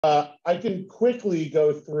I can quickly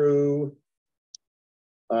go through,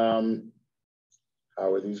 how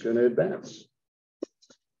are these going to advance?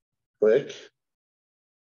 Click.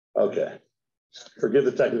 Okay. Forgive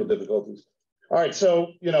the technical difficulties. All right,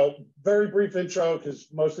 so, very brief intro, because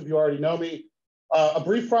most of you already know me. A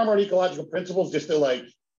brief primer on ecological principles, just to like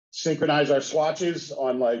synchronize our swatches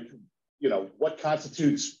on like, what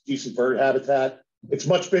constitutes decent bird habitat. It's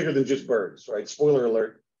much bigger than just birds, right? Spoiler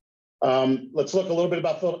alert. Let's look a little bit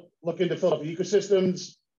about, look into Philadelphia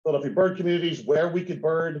ecosystems, Philadelphia bird communities, where we could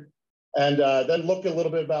bird, and then look a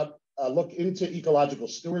little bit about, look into ecological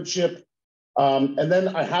stewardship. And then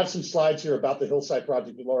I have some slides here about the Hillside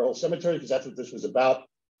Project at Laurel Hill Cemetery, because that's what this was about.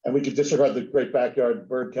 And we could disregard the Great Backyard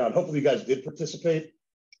Bird Count. Hopefully you guys did participate.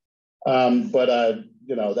 That's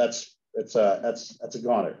a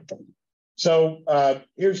goner. So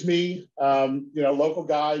here's me, local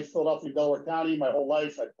guy, Philadelphia, Delaware County, my whole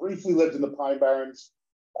life. I briefly lived in the Pine Barrens,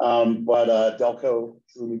 but Delco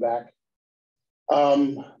drew me back.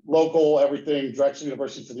 Local, everything, Drexel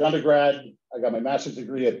University for the undergrad. I got my master's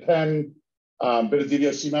degree at Penn. Been a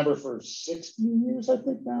DVOC member for 16 years, I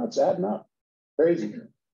think now. It's adding up. Crazy.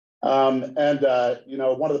 One of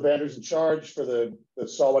the banders in charge for the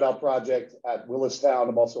Sawwood Out project at Willistown.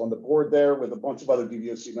 I'm also on the board there with a bunch of other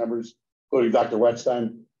DVOC members, including Dr.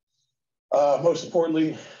 Wetstein. Most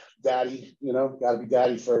importantly, daddy, got to be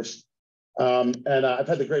daddy first. I've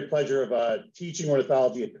had the great pleasure of teaching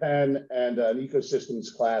ornithology at Penn and an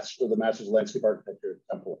ecosystems class for the Master's of Landscape Architecture at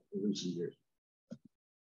Temple in recent years.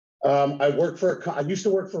 I used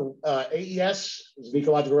to work for AES, it was an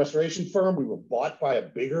ecological restoration firm. We were bought by a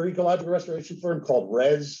bigger ecological restoration firm called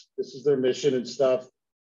RES. This is their mission and stuff.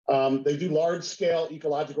 They do large scale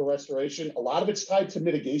ecological restoration. A lot of it's tied to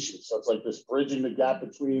mitigation. So it's like this bridging the gap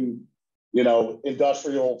between,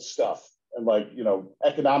 industrial stuff and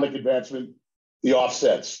economic advancement, the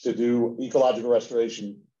offsets to do ecological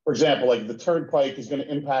restoration. For example, like the turnpike is going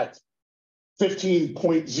to impact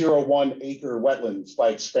 15.01 acre wetlands by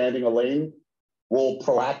expanding a lane. We'll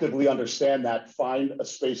proactively understand that, find a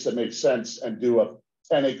space that makes sense, and do a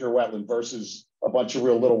 10-acre wetland versus a bunch of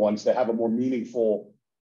real little ones to have a more meaningful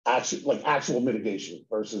actual mitigation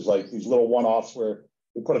versus like these little one-offs where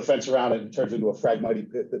we put a fence around it and it turns into a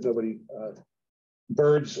fragmite pit that nobody,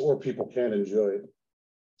 birds or people can enjoy.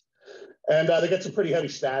 And they get some pretty heavy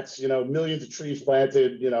stats, millions of trees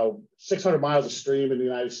planted, 600 miles of stream in the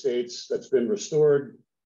United States that's been restored,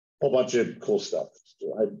 a whole bunch of cool stuff.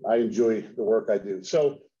 So I enjoy the work I do.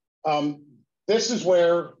 So this is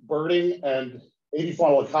where birding and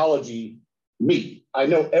avifaunal ecology meet. I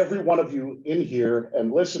know every one of you in here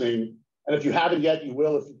and listening, and if you haven't yet, you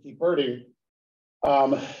will if you keep birding.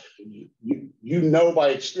 You know by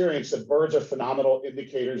experience that birds are phenomenal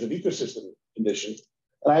indicators of ecosystem conditions.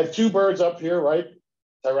 And I have two birds up here, right?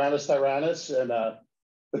 Tyrannus and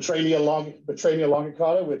Petrania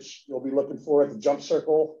longicauda, which you'll be looking for at the jump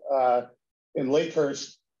circle in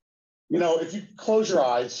Lakehurst. If you close your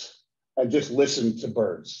eyes and just listen to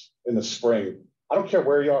birds in the spring, I don't care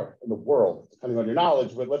where you are in the world, depending on your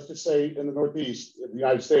knowledge, but let's just say in the Northeast of the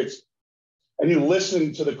United States, and you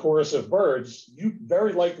listen to the chorus of birds, you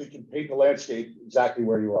very likely can paint the landscape exactly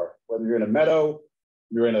where you are, whether you're in a meadow,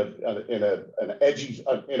 you're in a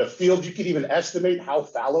field. You can even estimate how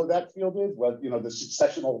fallow that field is, whether the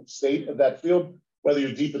successional state of that field, whether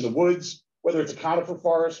you're deep in the woods, whether it's a conifer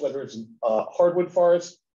forest, whether it's a hardwood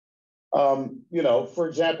forest. For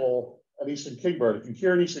example, an eastern kingbird. If you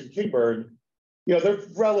hear an eastern kingbird, they're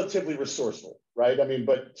relatively resourceful, right?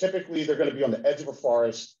 But typically they're going to be on the edge of a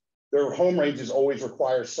forest. Their home ranges always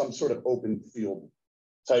require some sort of open field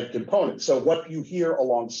type component. So what you hear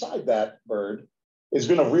alongside that bird is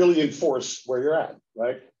going to really enforce where you're at,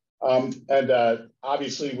 right?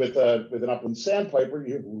 Obviously, with an upland sandpiper,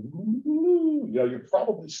 you're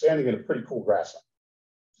probably standing in a pretty cool grassland.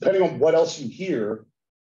 Depending on what else you hear,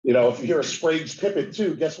 if you hear a Sprague's pipit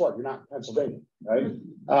too, guess what? You're not in Pennsylvania, right?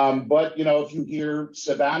 But if you hear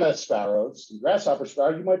savanna sparrows, grasshopper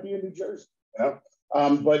sparrow, you might be in New Jersey.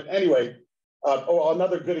 But anyway,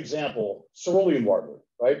 another good example: cerulean warbler,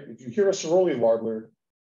 right? If you hear a cerulean warbler.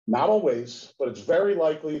 Not always, but it's very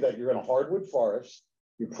likely that you're in a hardwood forest.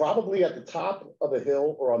 You're probably at the top of a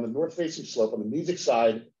hill or on the north-facing slope on the Mesic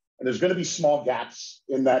side, and there's going to be small gaps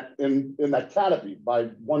in that canopy by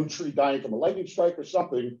one tree dying from a lightning strike or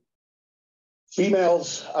something.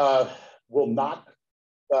 Females will not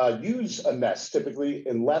use a nest typically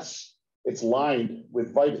unless it's lined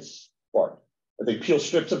with vitis bark. They peel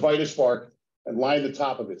strips of vitis bark and line the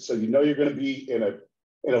top of it, so you're going to be in a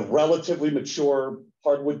relatively mature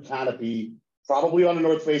hardwood canopy, probably on the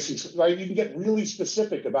north facing, right? You can get really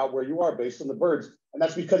specific about where you are based on the birds. And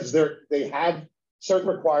that's because they have certain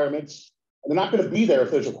requirements, and they're not going to be there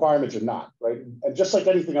if those requirements are not, right? And just like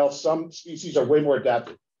anything else, some species are way more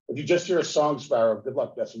adaptive. If you just hear a song sparrow, good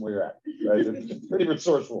luck guessing where you're at, right? They're pretty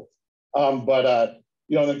resourceful.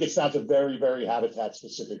 You know, then it gets down to very, very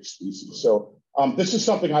habitat-specific species. So this is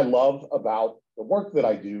something I love about the work that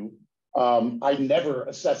I do. I never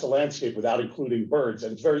assess a landscape without including birds,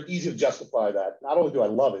 and it's very easy to justify that. Not only do I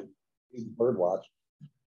love it, bird watch,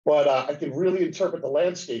 but I can really interpret the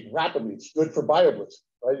landscape rapidly. It's good for BioBlitz,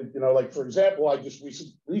 right? You know, like for example, I just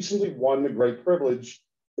recently won the great privilege.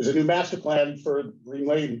 There's a new master plan for Green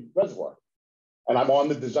Lane Reservoir, and I'm on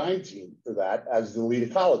the design team for that as the lead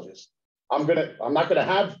ecologist. I'm not gonna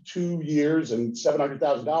have 2 years and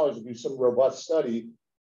 $700,000 to do some robust study,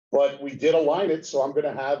 but we did align it. So I'm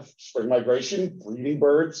gonna have spring migration, breeding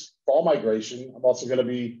birds, fall migration. I'm also gonna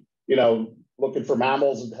be, you know, looking for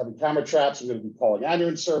mammals and having camera traps. I'm gonna be calling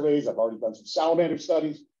annual surveys. I've already done some salamander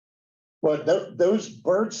studies. But those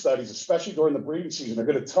bird studies, especially during the breeding season, are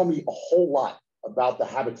gonna tell me a whole lot about the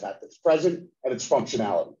habitat that's present and its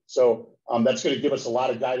functionality. So that's gonna give us a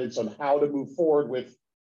lot of guidance on how to move forward with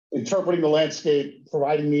interpreting the landscape,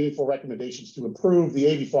 providing meaningful recommendations to improve the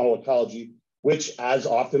avifaunal ecology, which, as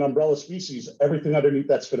often umbrella species, everything underneath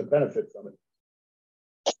that's going to benefit from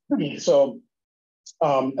it. So,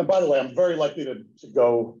 and by the way, I'm very likely to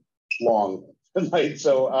go long tonight.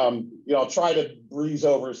 So, you know, I'll try to breeze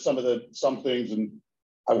over some things, and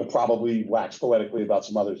I will probably wax poetically about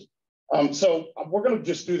some others. So we're going to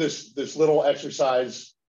just do this little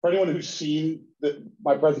exercise. For anyone who's seen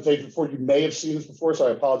my presentation before, you may have seen this before, so I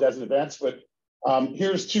apologize in advance, but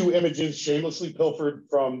here's 2 images shamelessly pilfered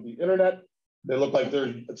from the internet. They look like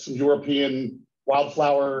they're some European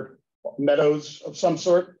wildflower meadows of some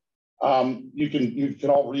sort. You can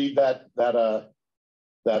all read that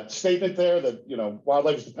statement there that, you know,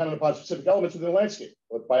 wildlife is dependent upon specific elements within the landscape,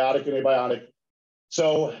 both biotic and abiotic.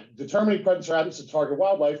 So determining presence or absence of target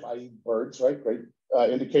wildlife, i.e. birds, right, great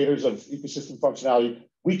indicators of ecosystem functionality.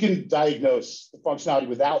 We can diagnose the functionality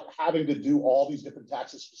without having to do all these different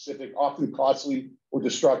taxa-specific, often costly or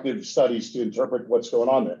destructive studies to interpret what's going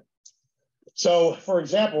on there. So, for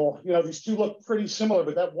example, you know, these 2 look pretty similar,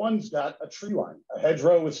 but that one's got a tree line, a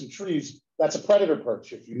hedgerow with some trees. That's a predator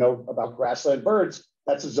perch. If you know about grassland birds,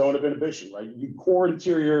 that's a zone of inhibition, right? You core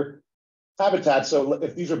interior habitat. So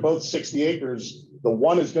if these are both 60 acres, the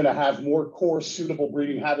one is going to have more core suitable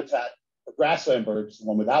breeding habitat for grassland birds, the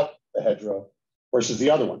one without the hedgerow, versus the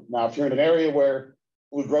other one. Now, if you're in an area where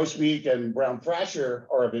blue grosbeak and brown thrasher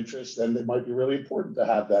are of interest, then it might be really important to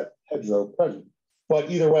have that hedgerow present.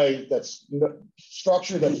 But either way, that's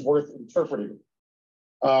structure that's worth interpreting.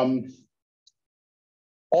 All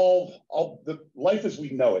the life as we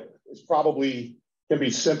know it is probably can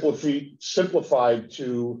be simplified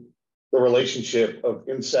to the relationship of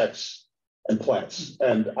insects and plants.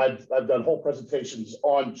 And I've done whole presentations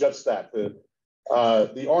on just that.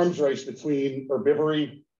 The arms race between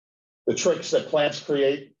herbivory, the tricks that plants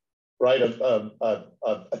create, right?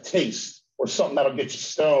 A taste or something that'll get you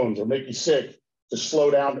stoned or make you sick to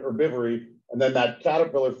slow down herbivory. And then that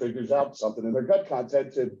caterpillar figures out something in their gut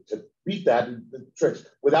content to beat that the tricks.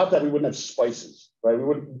 Without that, we wouldn't have spices, right? We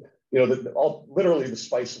wouldn't, you know, literally the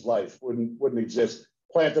spice of life wouldn't exist.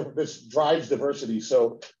 This drives diversity.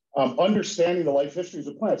 So understanding the life histories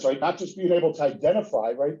of plants, right? Not just being able to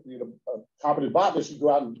identify, right? You know, a competent botanist, you go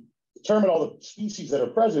out and determine all the species that are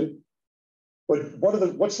present, but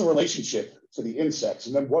what's the relationship to the insects?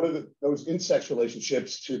 And then what are those insects'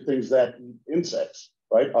 relationships to things that eat insects,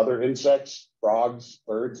 right? Other insects, frogs,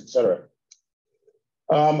 birds, et cetera.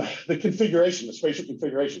 The configuration, the spatial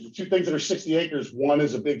configuration, the 2 things that are 60 acres, one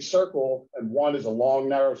is a big circle and one is a long,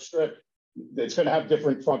 narrow strip. It's going to have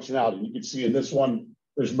different functionality. You can see in this one,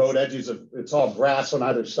 there's mowed edges it's all grass on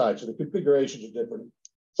either side. So the configurations are different.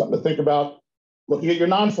 Something to think about. Looking at your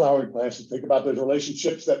non-flowering plants, to think about those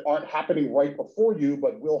relationships that aren't happening right before you,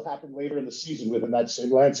 but will happen later in the season within that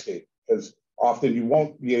same landscape, because often you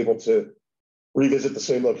won't be able to revisit the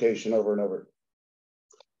same location over and over.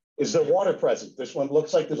 Is there water present? This one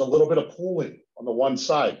looks like there's a little bit of pooling on the one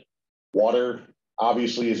side. Water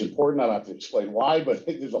obviously is important. I don't have to explain why, but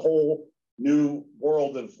there's a whole new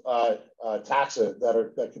world of taxa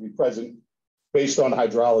that can be present based on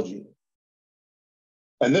hydrology.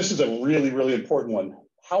 And this is a really, really important one.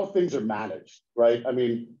 How things are managed, right? I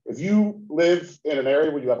mean, if you live in an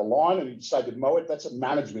area where you have a lawn and you decide to mow it, that's a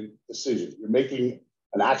management decision. You're making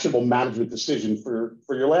an actionable management decision for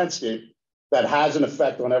your landscape that has an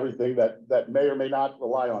effect on everything that may or may not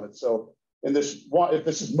rely on it. So in this one, if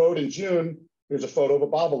this is mowed in June, here's a photo of a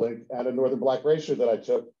bobolink and a northern black racer that I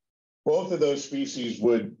took. Both of those species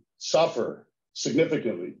would suffer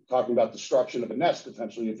significantly, talking about destruction of a nest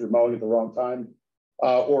potentially if you're mowing at the wrong time,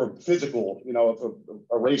 or physical, you know, if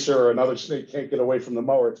a racer or another snake can't get away from the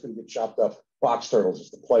mower, it's going to get chopped up. Box turtles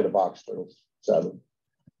is the plight of box turtles, sadly.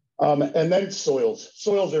 And then soils.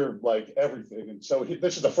 Soils are like everything. And so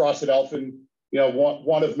this is the frosted elfin, you know,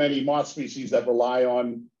 one of many moth species that rely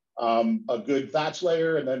on a good thatch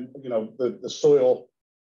layer, and then, you know, the soil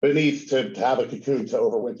beneath to have a cocoon to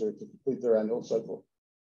overwinter to complete their annual cycle.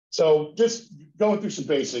 So just going through some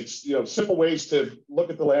basics, you know, simple ways to look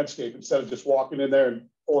at the landscape instead of just walking in there and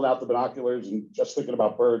pulling out the binoculars and just thinking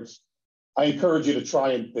about birds. I encourage you to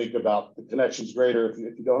try and think about the connections greater if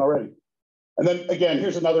you don't already. And then again,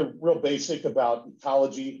 here's another real basic about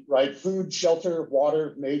ecology, right? Food, shelter,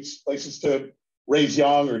 water, mates, places to raise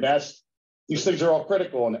young or nest. These things are all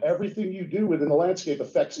critical, and everything you do within the landscape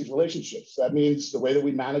affects these relationships. That means the way that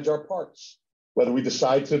we manage our parks, whether we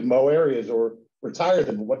decide to mow areas or retire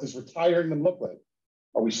them. What does retiring them look like?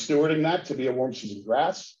 Are we stewarding that to be a warm season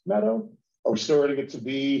grass meadow? Are we stewarding it to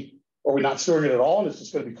be, or are we not stewarding it at all and it's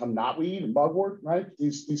just going to become knotweed and mugwort, right?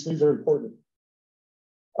 These things are important.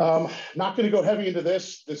 Not going to go heavy into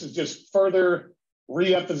this. This is just further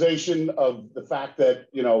re-emphasization of the fact that,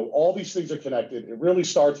 you know, all these things are connected. It really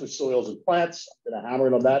starts with soils and plants. I'm going to hammer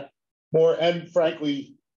in on that more, and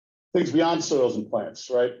frankly, things beyond soils and plants,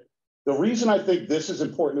 right? The reason I think this is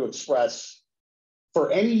important to express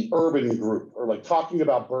for any urban group, or like talking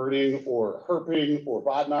about birding or herping or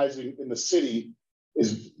botanizing in the city,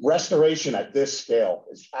 is restoration at this scale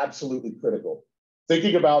is absolutely critical.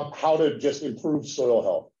 Thinking about how to just improve soil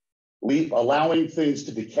health, allowing things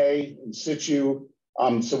to decay in situ,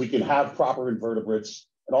 so we can have proper invertebrates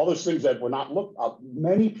and all those things that we're not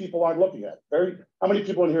many people aren't looking at. How many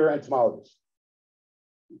people in here are entomologists?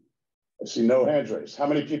 I see no hands raised. How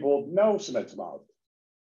many people know some entomologists?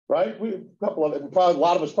 Right? A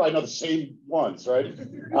lot of us probably know the same ones, right?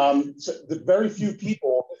 So the very few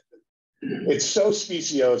people. It's so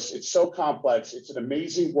speciose, it's so complex, it's an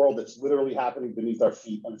amazing world that's literally happening beneath our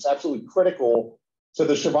feet, and it's absolutely critical to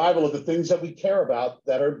the survival of the things that we care about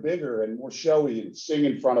that are bigger and more showy and sing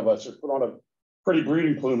in front of us or put on a pretty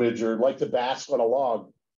breeding plumage or like to bask on a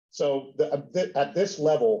log. So at this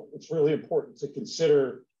level, it's really important to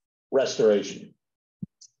consider restoration.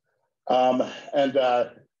 Again,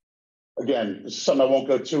 this is something I won't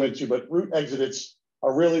go too into, but root exudates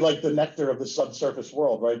are really like the nectar of the subsurface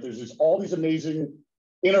world, right? There's all these amazing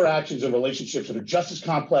interactions and relationships that are just as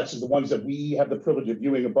complex as the ones that we have the privilege of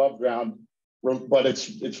viewing above ground, but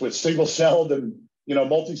it's with single-celled and, you know,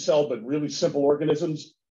 multi-celled, but really simple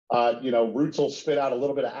organisms. You know, roots will spit out a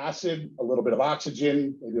little bit of acid, a little bit of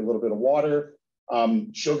oxygen, maybe a little bit of water,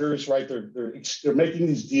 sugars, right? They're making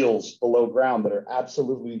these deals below ground that are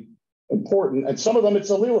absolutely important. And some of them,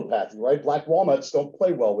 it's allelopathy, right? Black walnuts don't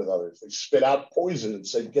play well with others. They spit out poison and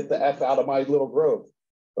say, get the F out of my little grove,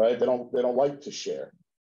 right? They don't like to share.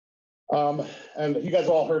 And you guys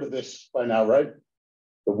all heard of this by now, right?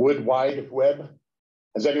 The wood wide web.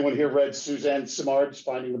 Has anyone here read Suzanne Simard's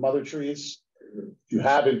Finding the Mother Trees? If you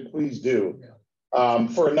haven't, please do.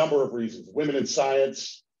 For a number of reasons. Women in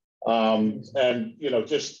science, and, you know,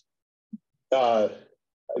 just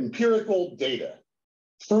empirical data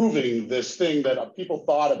proving this thing that people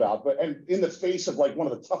thought about, and in the face of like one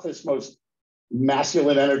of the toughest, most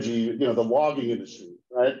masculine energy, you know, the logging industry,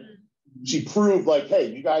 right? She proved like,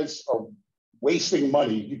 hey, you guys are wasting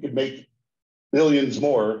money. You could make billions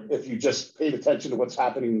more if you just paid attention to what's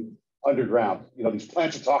happening underground. You know, these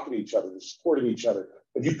plants are talking to each other, they're supporting each other.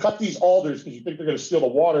 If you cut these alders because you think they're going to steal the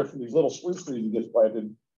water from these little spruce trees you just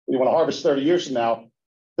planted, you want to harvest 30 years from now,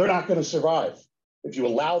 they're not going to survive. If you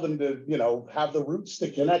allow them to, you know, have the roots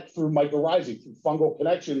to connect through mycorrhizae, through fungal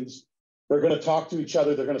connections, they're going to talk to each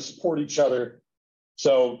other, they're going to support each other.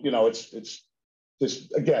 So, you know, it's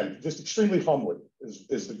just, again, just extremely humbling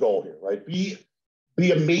is the goal here, right? Be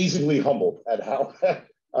amazingly humbled at how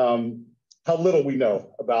little we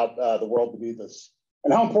know about the world beneath us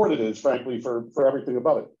and how important it is, frankly, for everything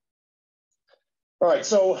above it. All right,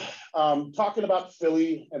 so talking about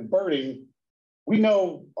Philly and birding, we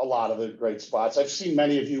know a lot of the great spots. I've seen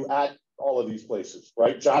many of you at all of these places,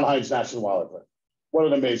 right? John Hines National Wildlife Refuge. What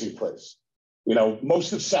an amazing place. You know,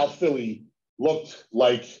 most of South Philly looked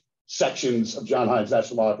like sections of John Hines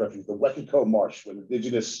National Wildlife Refuge, the Wekiko Marsh, when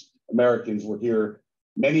indigenous Americans were here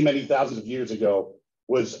many, many thousands of years ago,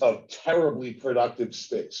 was a terribly productive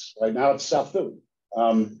space. Right now it's South Philly.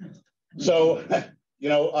 So, you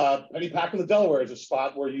know, Pennypack in the Delaware is a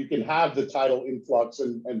spot where you can have the tidal influx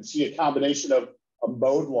and see a combination of a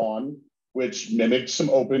mowed lawn, which mimics some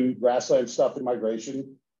open grassland stuff in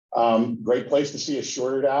migration, Great place to see a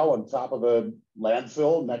short-eared owl on top of a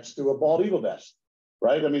landfill next to a bald eagle nest,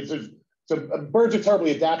 right? I mean, birds are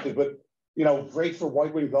terribly adaptive, but great for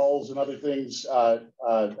white-winged gulls and other things at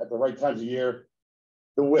the right times of year.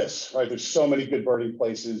 The Wisp, right? There's so many good birding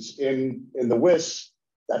places in the Wisp.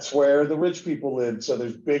 That's where the rich people live. So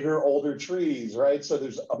there's bigger, older trees, right? So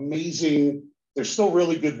there's still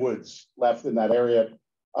really good woods left in that area.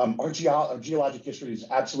 Our geologic history is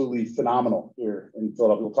absolutely phenomenal here in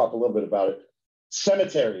Philadelphia. We'll talk a little bit about it.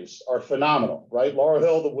 Cemeteries are phenomenal, right? Laurel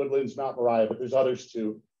Hill, the Woodlands, Mount Moriah, but there's others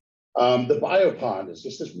too. The biopond is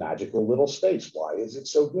just this magical little space. Why is it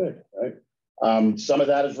so good, right? Some of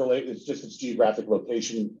that is related, it's just its geographic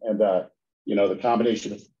location and, the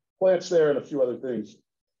combination of plants there and a few other things.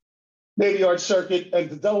 Navy Yard Circuit and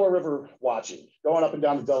the Delaware River watching, going up and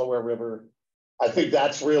down the Delaware River. I think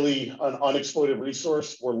that's really an unexploited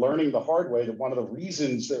resource. We're learning the hard way that one of the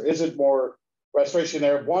reasons there isn't more restoration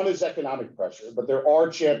there, one is economic pressure, but there are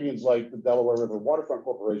champions like the Delaware River Waterfront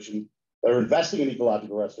Corporation that are investing in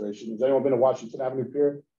ecological restoration. Has anyone been to Washington Avenue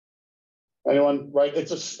Pier? Anyone? Right?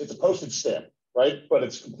 It's a postage stamp, right? But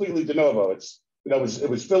it's completely de novo. It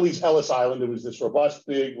was Philly's Ellis Island. It was this robust,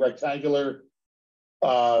 big, rectangular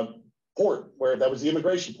port where that was the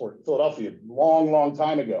immigration port in Philadelphia, long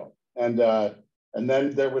time ago. And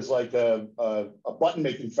then there was like a button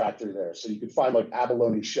making factory there, so you could find like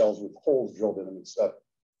abalone shells with holes drilled in them and stuff.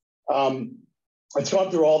 It's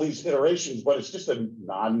gone through all these iterations, but it's just a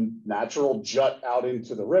non-natural jut out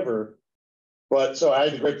into the river. But so I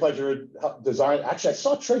had the great pleasure of design. Actually, I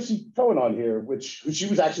saw Tracy Cohen on here, she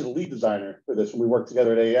was actually the lead designer for this when we worked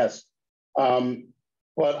together at AES.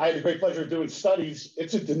 But I had the great pleasure of doing studies.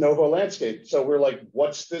 It's a de novo landscape. So we're like,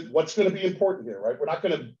 what's going to be important here, right? We're not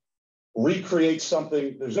going to recreate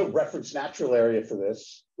something. There's no reference natural area for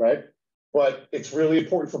this, right? But it's really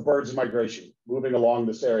important for birds and migration moving along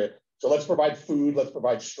this area. So let's provide food, let's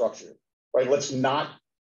provide structure, right? Let's not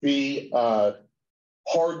be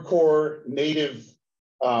hardcore native.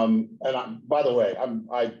 By the way,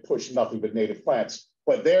 I push nothing but native plants,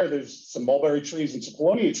 but there's some mulberry trees and some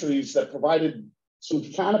paulownia trees that provided some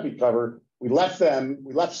canopy cover. We left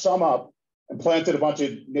some up and planted a bunch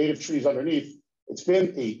of native trees underneath. It's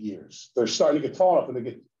been 8 years. They're starting to get tall enough,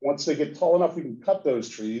 and once they get tall enough, we can cut those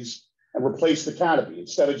trees and replace the canopy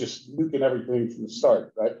instead of just nuking everything from the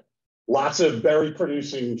start, right? Lots of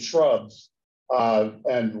berry-producing shrubs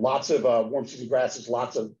and lots of warm season grasses,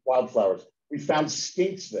 lots of wildflowers. We found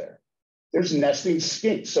skinks there. There's nesting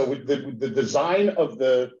skinks. So with the design of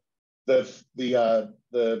the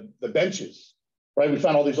benches, right? We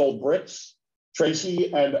found all these old bricks.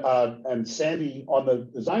 Tracy and Sandy on the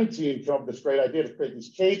design team came up with this great idea to create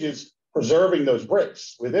these cages, preserving those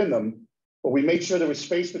bricks within them. But we made sure there was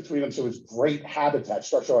space between them, so it was great habitat,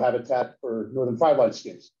 structural habitat for northern five-line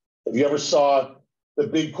skinks. If you ever saw the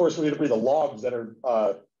big course we had to breathe, the logs that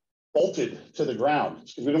are bolted to the ground,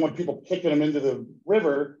 because we don't want people kicking them into the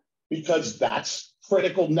river, because that's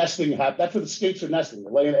critical nesting. That's where the skinks are nesting.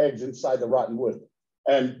 They're laying eggs inside the rotten wood.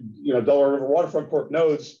 And Delaware River Waterfront Corp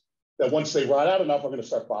knows that once they rot out enough, we're going to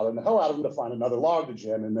start bothering the hell out of them to find another log to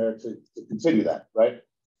jam in there to continue that, right?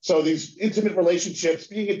 So these intimate relationships,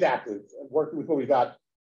 being adaptive and working with what we got.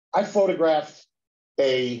 I photographed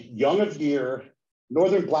a young of year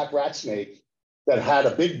northern black rat snake that had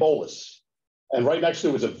a big bolus. And right next to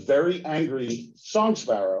it was a very angry song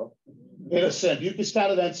sparrow in a Sambucus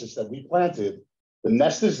canadensis that we planted. The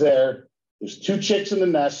nest is there. There's 2 chicks in the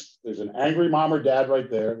nest. There's an angry mom or dad right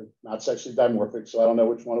there, not sexually dimorphic, so I don't know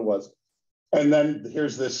which one it was. And then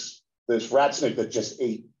here's this rat snake that just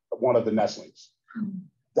ate one of the nestlings.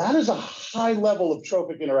 That is a high level of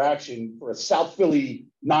trophic interaction for a South Philly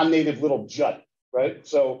non-native little jut, right?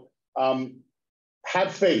 So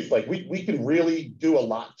have faith. Like we can really do a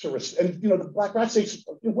lot to and the black rat snakes.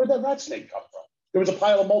 Where'd that rat snake come from? There was a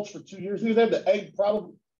pile of mulch for 2 years near there.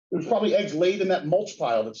 There was probably eggs laid in that mulch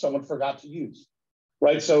pile that someone forgot to use,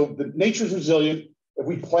 right? So the nature's resilient. If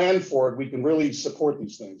we plan for it, we can really support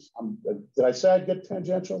these things. Did I say I'd get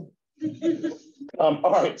tangential? All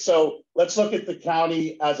right, so let's look at the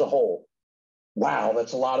county as a whole. Wow,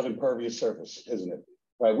 that's a lot of impervious surface, isn't it?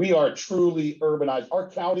 Right, we are truly urbanized. Our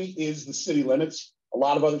county is the city limits. A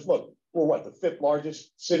lot of others, look, we're what, the 5th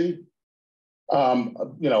largest city?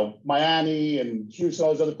 Miami and Houston,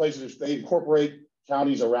 all those other places, they incorporate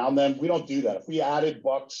counties around them. We don't do that. If we added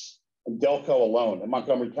Bucks and Delco alone in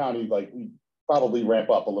Montgomery County, we probably ramp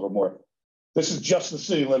up a little more. This is just the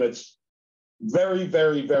city limits. Very,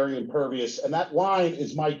 very, very impervious. And that line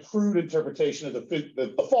is my crude interpretation of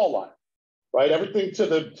the fall line, right? Everything to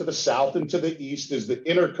the south and to the east is the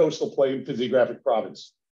intercoastal plain physiographic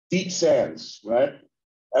province. Deep sands, right?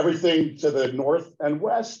 Everything to the north and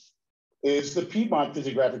west is the Piedmont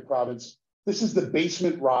physiographic province. This is the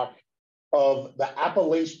basement rock of the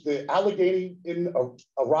Allegheny in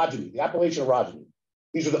orogeny, the Appalachian orogeny.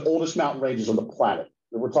 These are the oldest mountain ranges on the planet.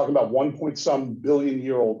 We're talking about 1 billion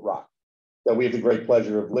year old rock that we have the great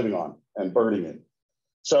pleasure of living on and birding in.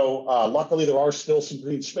 So luckily there are still some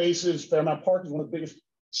green spaces. Fairmount Park is one of the biggest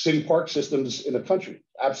city park systems in the country.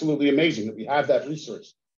 Absolutely amazing that we have that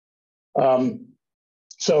resource.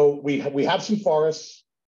 So we have some forests,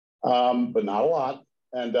 but not a lot.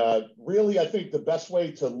 And really, I think the best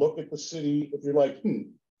way to look at the city, if you're like, if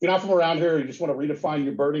you're not from around here, you just want to redefine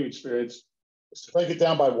your birding experience, is to break it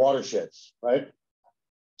down by watersheds, right?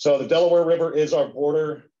 So the Delaware River is our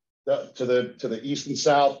border to the east and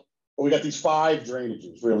south. But we got these 5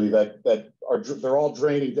 drainages really they're all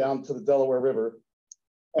draining down to the Delaware River.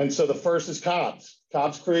 And so the first is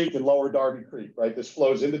Cobb's Creek and Lower Darby Creek, right? This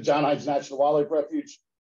flows into John Hines National Wildlife Refuge.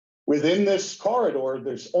 Within this corridor,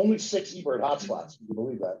 there's only 6 eBird hotspots. You can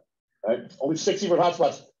believe that, right? Only 6 eBird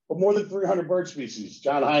hotspots, but more than 300 bird species.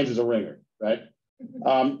 John Hines is a ringer, right?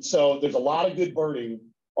 So there's a lot of good birding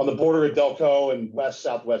on the border of Delco and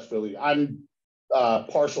southwest Philly. I'm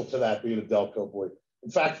partial to that, being a Delco boy.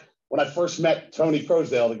 In fact, when I first met Tony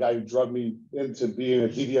Crosdale, the guy who drugged me into being a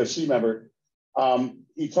DVOC member,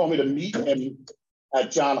 he told me to meet him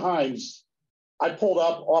at John Hines. I pulled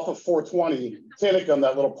up off of 420, Tinicum,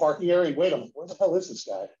 that little parking area. Wait, where the hell is this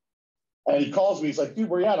guy? And he calls me. He's like, dude,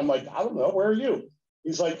 where you at? I'm like, I don't know. Where are you?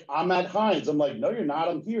 He's like, I'm at Hines. I'm like, no, you're not.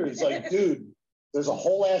 I'm here. He's like, dude, there's a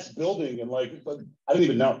whole ass building. And like, I didn't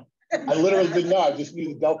even know. I literally didn't know. I just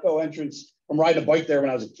knew the Delco entrance from riding a bike there when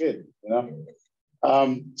I was a kid, you know?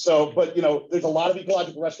 But, you know, there's a lot of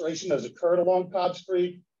ecological restoration that has occurred along Cobb's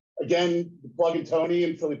Creek. Again, Plug and Tony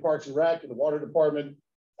and Philly Parks and Rec and the Water Department,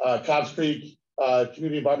 Cobb's Creek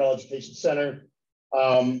Community Environmental Education Center.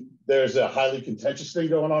 There's a highly contentious thing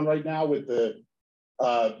going on right now with the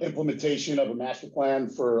implementation of a master plan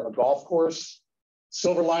for a golf course.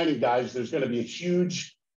 Silver lining, guys, there's going to be a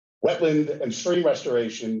huge wetland and stream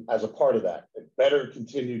restoration as a part of that. It better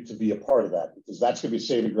continue to be a part of that because that's going to be a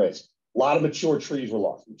saving grace. A lot of mature trees were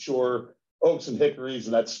lost, mature oaks and hickories,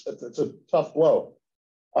 and that's a tough blow.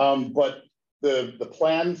 But the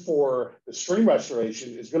plan for the stream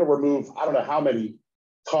restoration is going to remove, I don't know how many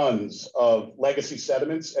tons of legacy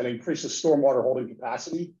sediments and increase the stormwater holding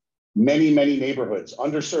capacity. Many neighborhoods,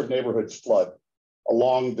 underserved neighborhoods flood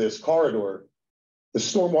along this corridor. The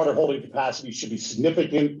stormwater holding capacity should be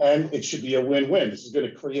significant and it should be a win-win. This is going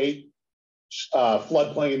to create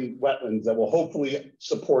floodplain wetlands that will hopefully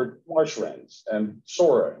support marsh wrens and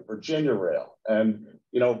sora, Virginia rail, and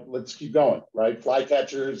let's keep going, right?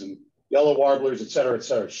 Flycatchers and yellow warblers, et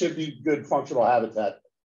cetera, should be good functional habitat.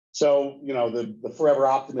 So, the forever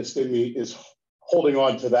optimist in me is holding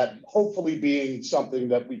on to that, hopefully being something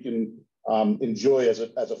that we can enjoy as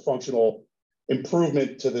a functional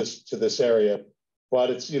improvement to this area. But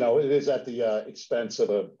it is at the expense of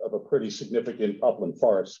a pretty significant upland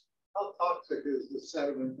forest. How toxic is the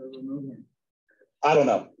sediment they're removing? I don't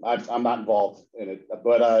know. I'm not involved in it,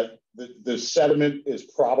 but the sediment is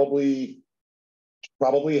probably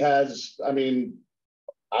has. I mean,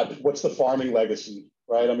 what's the farming legacy,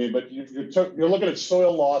 right? I mean, but you're looking at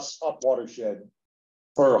soil loss up watershed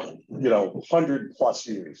for 100+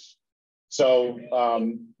 years. So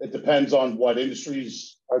it depends on what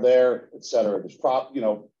industries are there, et cetera. There's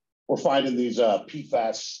we're finding these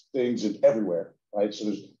PFAS things everywhere, right?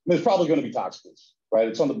 So there's probably going to be toxins, right?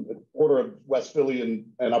 It's on the border of West Philly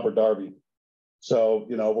and Upper Darby. So,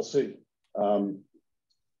 we'll see. But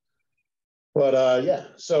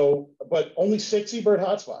only 6 eBird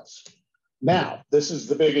hotspots. Now, this is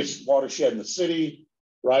the biggest watershed in the city,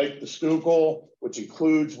 right? The Schuylkill, which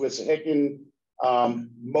includes Wissahickon.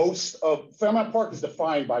 Most of Fairmount Park is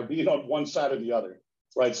defined by being on one side or the other,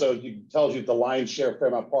 right? So it tells you the lion's share of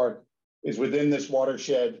Fairmount Park is within this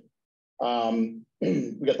watershed.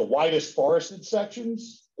 We got the widest forested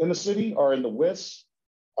sections in the city are in the Wiss.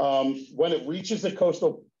 When it reaches the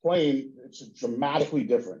coastal plain, it's dramatically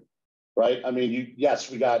different, right? I mean, yes,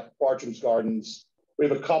 we got Bartram's Gardens. We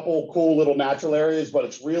have a couple cool little natural areas, but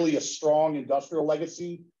it's really a strong industrial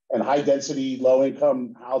legacy and high density, low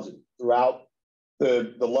income housing throughout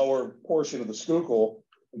the lower portion of the Schuylkill,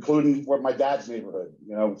 including my dad's neighborhood,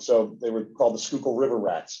 so they were called the Schuylkill River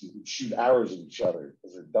Rats. You would shoot arrows at each other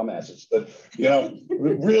because they're dumbasses, but,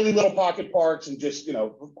 really little pocket parks and just,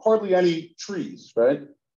 hardly any trees, right?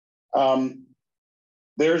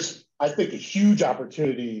 There's, I think, a huge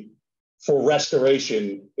opportunity for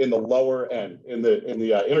restoration in the lower end, in the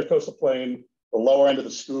intercoastal plain, the lower end of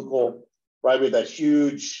the Schuylkill, right? With that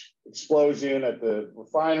huge explosion at the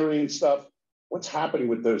refinery and stuff. What's happening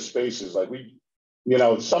with those spaces? Like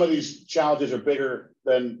some of these challenges are bigger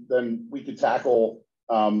than we could tackle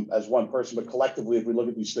as one person, but collectively, if we look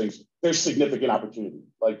at these things, there's significant opportunity.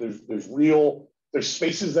 Like there's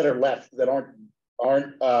spaces that are left that aren't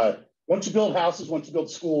once you build houses, once you build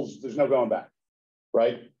schools, there's no going back,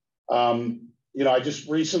 right? I just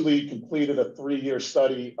recently completed a 3-year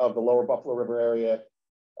study of the lower Buffalo River area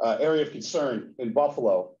of concern in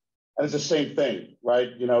Buffalo. And it's the same thing, right?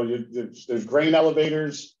 There's grain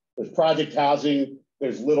elevators, there's project housing,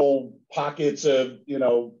 there's little pockets of,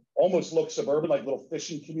 almost look suburban, like little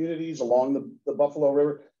fishing communities along the Buffalo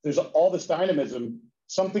River. There's all this dynamism.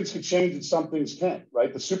 Some things can change and some things can't,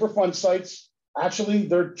 right? The Superfund sites, actually,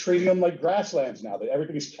 they're treating them like grasslands now.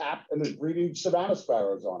 Everything is capped and there's breeding savanna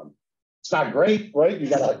sparrows on them. It's not great, right? You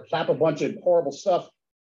got to cap a bunch of horrible stuff,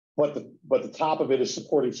 but the top of it is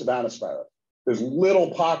supporting savanna sparrows. There's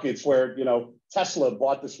little pockets where, Tesla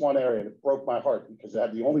bought this one area and it broke my heart because they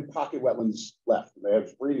had the only pocket wetlands left. They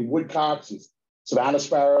have breeding woodcocks and savanna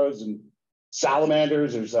sparrows and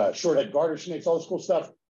salamanders. There's short-head garter snakes, all this cool stuff.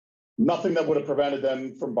 Nothing that would have prevented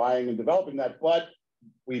them from buying and developing that, but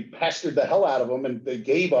we pestered the hell out of them and they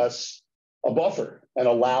gave us a buffer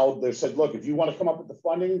and they said, look, if you want to come up with the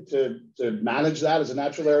funding to manage that as a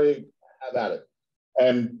natural area, have at it.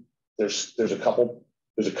 And there's a couple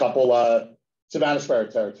savanna sparrow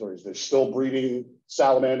territories. They're still breeding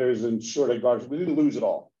salamanders and short-head garters. We didn't lose it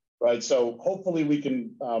all, right? So hopefully we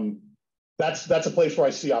can, that's a place where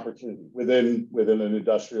I see opportunity within an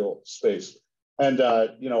industrial space. And,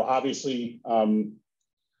 obviously,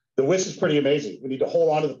 the WIS is pretty amazing. We need to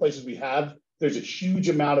hold on to the places we have. There's a huge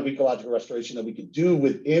amount of ecological restoration that we can do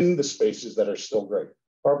within the spaces that are still great.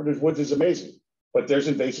 Carpenter's Woods is amazing, but there's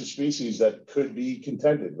invasive species that could be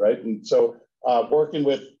contended, right? And so working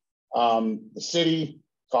with the city,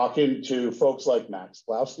 talking to folks like Max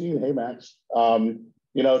Blaustein, hey Max,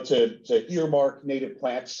 to earmark native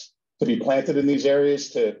plants to be planted in these areas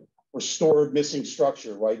to restore missing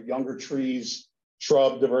structure, right? Younger trees,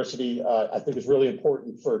 shrub diversity, I think is really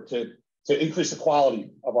important to increase the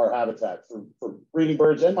quality of our habitat for breeding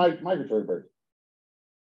birds and migratory birds.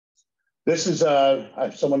 This is,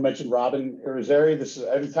 someone mentioned Robin Irizarry. This is,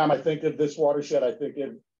 every time I think of this watershed, I think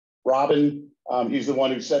of Robin. He's the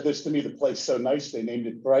one who said this to me, the place so nice, they named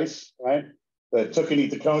it thrice, right? The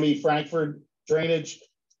Tucany, Frankfurt drainage.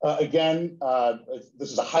 Again,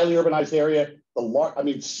 this is a highly urbanized area.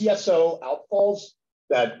 CSO outfalls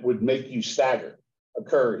that would make you stagger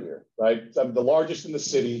occur here, right? The largest in the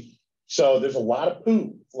city. So there's a lot of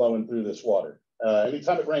poo flowing through this water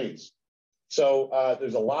anytime it rains. So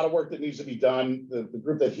there's a lot of work that needs to be done. The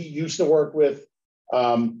group that he used to work with,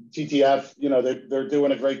 TTF, they're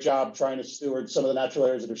doing a great job trying to steward some of the natural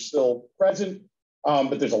areas that are still present.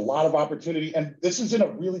 But there's a lot of opportunity. And this is in a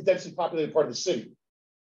really densely populated part of the city.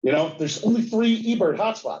 There's only 3 eBird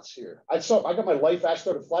hotspots here. I got my life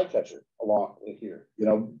ash-throated flycatcher along here,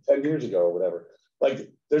 10 years ago or whatever.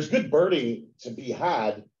 Like, there's good birding to be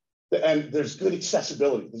had, and there's good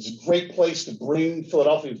accessibility. There's a great place to bring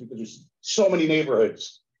Philadelphians because there's so many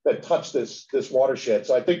neighborhoods that touch this watershed.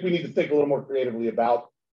 So I think we need to think a little more creatively about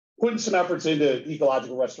putting some efforts into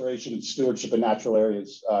ecological restoration and stewardship of natural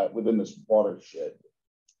areas within this watershed.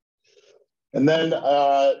 And then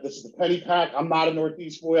this is the penny pack. I'm not a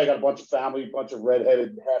Northeast boy. I got a bunch of family, a bunch of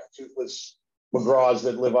redheaded, half-toothless McGraws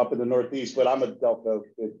that live up in the Northeast, but I'm a Delco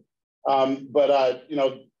kid.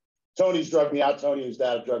 Tony's drugged me out. Tony and his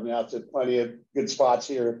dad have drugged me out to plenty of good spots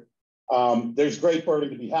here. There's great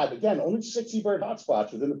birding to be had. Again, only 60 bird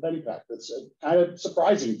hotspots within the penny pack. That's kind of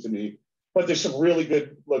surprising to me, but there's some really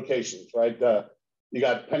good locations, right? You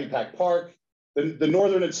got Penny Pack Park. The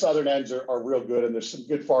northern and southern ends are real good, and there's some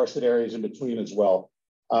good forested areas in between as well.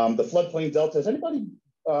 The floodplain delta, is anybody,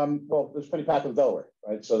 there's Penny Pack in Delaware,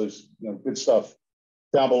 right? So there's good stuff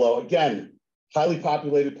down below. Again, highly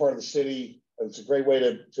populated part of the city. It's a great way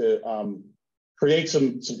to create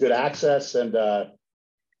some good access. And,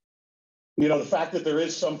 the fact that there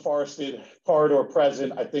is some forested corridor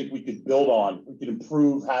present, I think we could build on. We could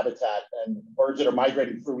improve habitat, and birds that are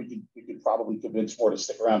migrating through, we could probably convince more to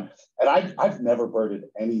stick around. And I've never birded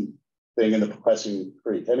anything in the Pressing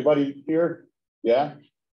Creek. Anybody here? Yeah?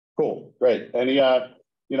 Cool, great. Any, there's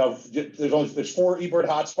 4 eBird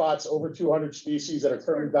hotspots, over 200 species that are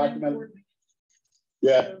currently documented.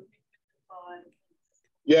 Yeah.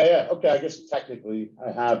 Yeah. Okay. I guess technically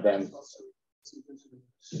I have them.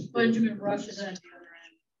 Benjamin Rush is on the other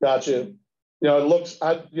end. Gotcha. It looks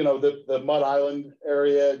at the Mud Island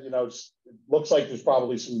area. It looks like there's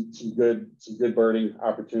probably some good birding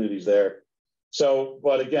opportunities there. So,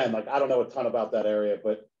 but again, I don't know a ton about that area,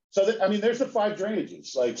 but So that, I mean, there's the 5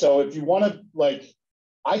 drainages. Like, so if you want to, like,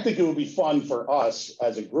 I think it would be fun for us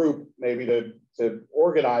as a group, maybe to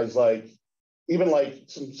organize like even like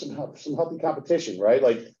some healthy competition, right?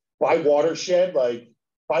 Like by watershed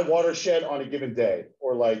on a given day,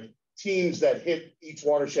 or like teams that hit each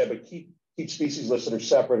watershed but keep species lists that are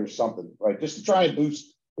separate or something, right? Just to try and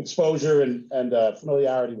boost exposure and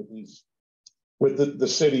familiarity with these with the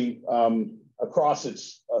city across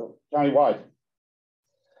its countywide.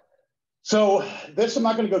 So this I'm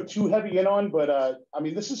not going to go too heavy in on, but I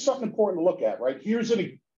mean, this is something important to look at, right? Here's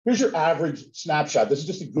your average snapshot. This is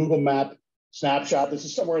just a Google map snapshot. This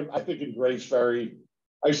is somewhere, I think, in Grays Ferry.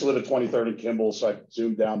 I used to live at 23rd and Kimball, so I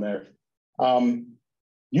zoomed down there.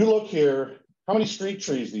 You look here, how many street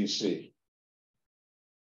trees do you see?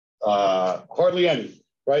 Hardly any,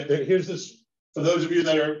 right? Here's this, for those of you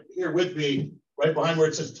that are here with me, right behind where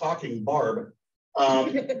it says Talking Barb.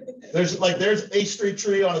 There's a street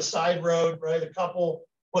tree on a side road, right? A couple,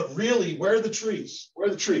 but really, where are the trees? Where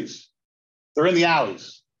are the trees? They're in the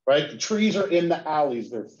alleys, right? The trees are in the alleys.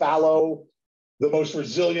 They're fallow, the most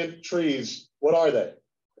resilient trees. What are they?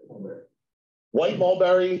 White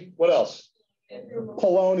mulberry. What else?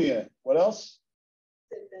 Paulownia. What else?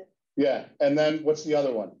 Yeah, and then what's the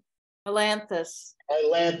other one? Ailanthus.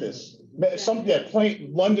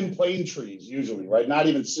 London plane trees usually, right? Not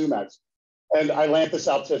even sumacs. And Ailanthus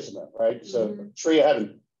altissima, right? So tree of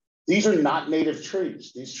heaven. These are not native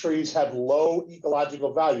trees. These trees have low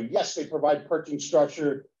ecological value. Yes, they provide perching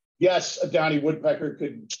structure. Yes, a downy woodpecker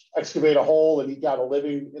could excavate a hole and eke out a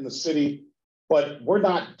living in the city, but we're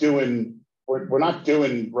not doing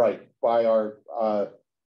right by our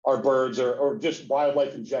birds or just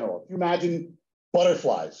wildlife in general. If you imagine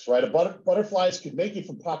butterflies, right? Butterflies could make it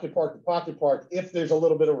from pocket park to pocket park if there's a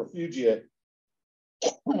little bit of refugia.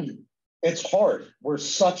 It's hard. We're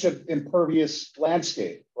such an impervious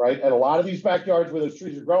landscape, right? And a lot of these backyards where those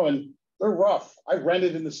trees are growing, they're rough. I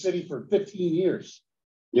rented in the city for 15 years.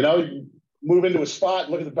 You know, you move into a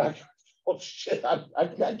spot, look at the backyard. Oh shit,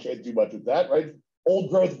 I can't do much with that, right?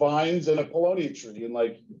 Old growth vines and a paulownia tree, and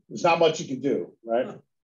like, there's not much you can do, right?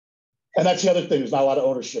 And that's the other thing. There's not a lot of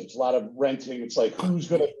ownership. It's a lot of renting. It's like, who's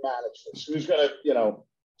going to manage this? Who's going to, you know?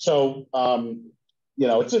 So, you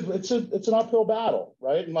know, it's an uphill battle,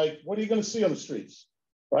 right? And like, what are you going to see on the streets,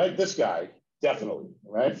 right? This guy, definitely,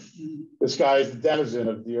 right? This guy is the denizen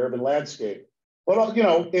of the urban landscape. But, you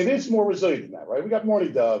know, it is more resilient than that, right? We got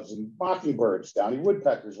mourning doves and mockingbirds, downy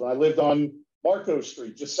woodpeckers. When I lived on Marco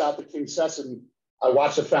Street, just south of King Sesson, I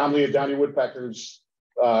watched a family of downy woodpeckers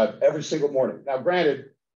every single morning. Now, granted,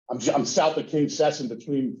 I'm south of King Sesson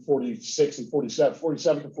between 46 and 47,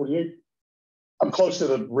 47 to 48. I'm close to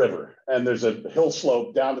the river, and there's a hill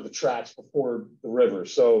slope down to the tracks before the river.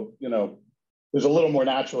 So, you know, there's a little more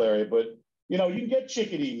natural area, but, you know, you can get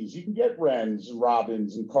chickadees, you can get wrens and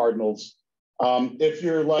robins and cardinals. If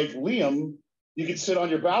you're like Liam, you can sit on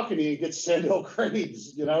your balcony and get sandhill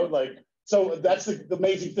cranes, you know, like, so that's the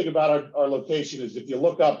amazing thing about our location is if you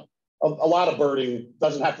look up, a lot of birding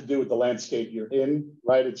doesn't have to do with the landscape you're in,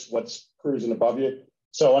 right? It's what's cruising above you.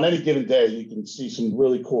 So on any given day, you can see some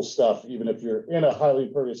really cool stuff, even if you're in a highly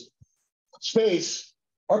impervious space.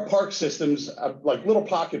 Our park systems, like little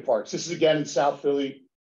pocket parks, this is again in South Philly.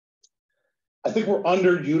 I think we're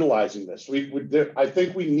underutilizing this. I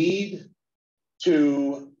think we need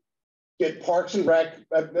to get Parks and Rec,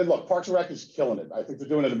 and look, Parks and Rec is killing it. I think they're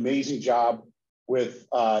doing an amazing job with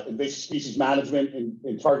invasive species management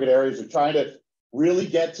in target areas. They're trying to really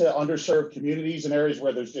get to underserved communities and areas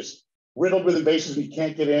where there's just riddled with invasives and you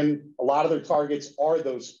can't get in. A lot of their targets are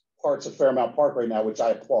those parts of Fairmount Park right now, which I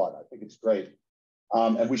applaud. I think it's great.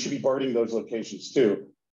 And we should be birding those locations too.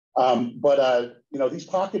 But you know, these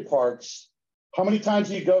pocket parks, how many times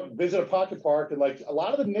do you go visit a pocket park and like a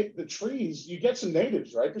lot of the trees, you get some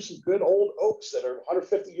natives, right? There's some good old oaks that are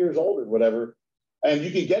 150 years old or whatever, and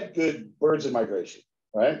you can get good birds in migration,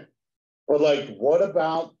 right? But like, what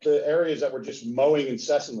about the areas that we're just mowing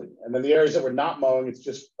incessantly? And then the areas that we're not mowing, it's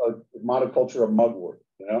just a monoculture of mugwort,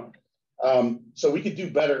 you know? So we could do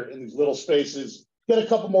better in these little spaces, get a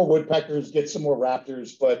couple more woodpeckers, get some more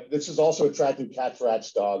raptors, but this is also attracting cats,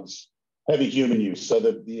 rats, dogs, heavy human use, so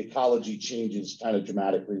that the ecology changes kind of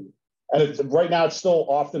dramatically. And right now, it's still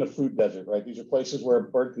often a food desert, right? These are places where a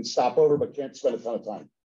bird can stop over, but can't spend a ton of time.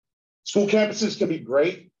 School campuses can be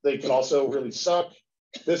great. They can also really suck.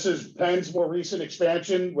 This is Penn's more recent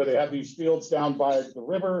expansion where they have these fields down by the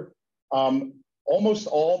river. Almost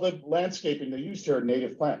all the landscaping they used here are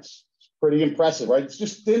native plants. It's pretty impressive, right? It's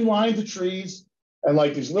just thin lines of trees and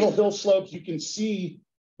like these little hill slopes. You can see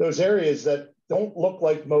those areas that don't look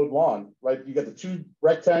like mowed lawn, right? You got the two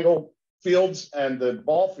rectangle fields and the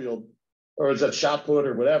ball field, or is that shot put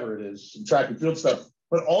or whatever it is, some track and field stuff.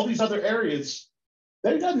 But all these other areas,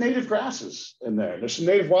 they've got native grasses in there. There's some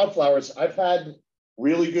native wildflowers. I've had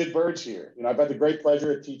really good birds here. You know, I've had the great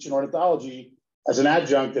pleasure of teaching ornithology as an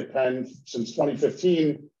adjunct at Penn since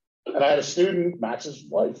 2015. And I had a student, Max's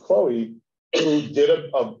wife, Chloe, who did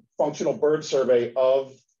a functional bird survey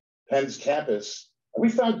of Penn's campus. And we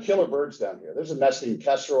found killer birds down here. There's a nesting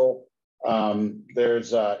kestrel.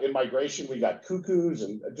 There's in migration, we got cuckoos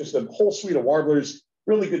and just a whole suite of warblers.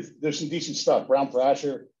 Really good. There's some decent stuff. Brown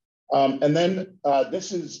thrasher. And then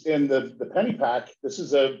this is in the penny pack. This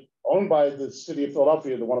is owned by the city of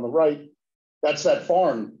Philadelphia, the one on the right. That's that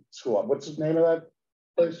farm school. What's the name of that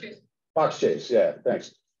place? Fox Chase. Fox Chase. Yeah,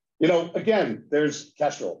 thanks. You know, again, there's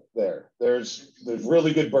kestrel there. There's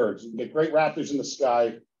really good birds. You can get great raptors in the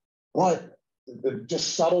sky, but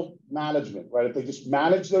just subtle management, right? If they just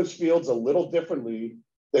manage those fields a little differently,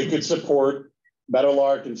 they could support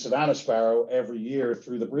meadowlark and savanna sparrow every year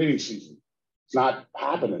through the breeding season. It's not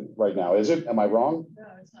happening right now, is it? Am I wrong? No,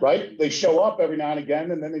 it's not. Right? They show up every now and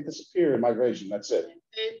again, and then they disappear in migration. That's it.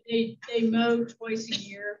 They mow twice a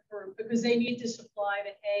year because they need to supply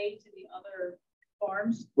the hay to the other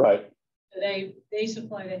farms. Right. So they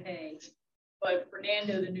supply the hay, but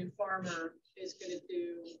Fernando, the new farmer, is going to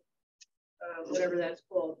do whatever that's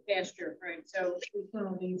called, pasture, right? So we put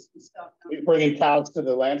all these and stuff. You're bringing cows to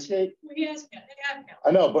the landscape? Well, yes, they have cows.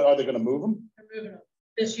 I know, but are they going to move them? They're moving them.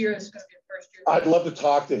 This year is going to be the first year. I'd love to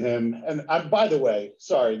talk to him. And by the way,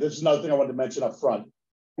 sorry, this is another thing I wanted to mention up front.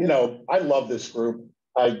 You know, I love this group.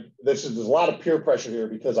 There's a lot of peer pressure here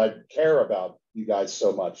because I care about you guys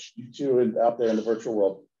so much, you two and out there in the virtual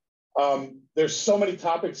world. There's so many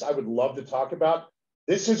topics I would love to talk about.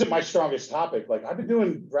 This isn't my strongest topic. Like I've been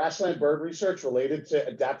doing grassland bird research related to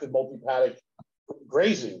adaptive multi-paddock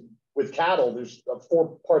grazing with cattle. There's a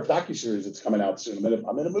 4-part docuseries that's coming out soon.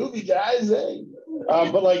 I'm in a movie, guys. Hey.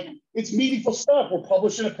 But like it's meaningful stuff. We're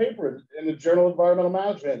publishing a paper in the Journal of Environmental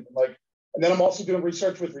Management. And then I'm also doing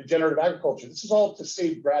research with regenerative agriculture. This is all to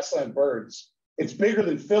save grassland birds. It's bigger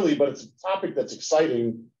than Philly, but it's a topic that's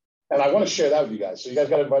exciting. And I want to share that with you guys. So you guys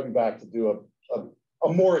got to invite me back to do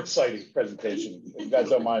a more exciting presentation. If you guys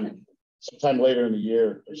don't mind, sometime later in the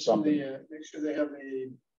year or something. Make sure they have a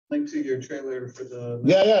link to your trailer for the.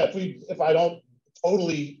 Yeah. If I don't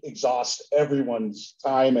totally exhaust everyone's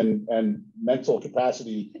time and mental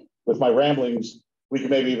capacity with my ramblings, we can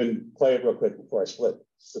maybe even play it real quick before I split.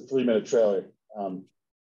 It's a 3-minute trailer.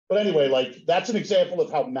 But anyway, like that's an example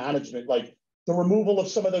of how management, like the removal of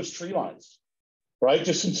some of those tree lines, right?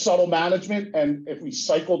 Just some subtle management. And if we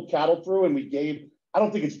cycled cattle through and we gave, I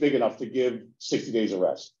don't think it's big enough to give 60 days of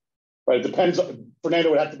rest, right? It depends.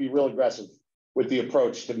 Fernando would have to be real aggressive with the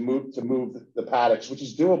approach to move the paddocks, which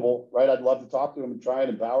is doable, right? I'd love to talk to him and try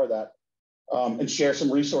and empower that and share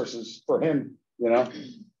some resources for him, you know?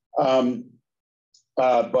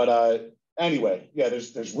 Anyway, yeah,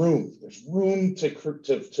 there's room to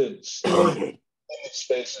stay in these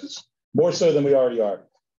spaces more so than we already are.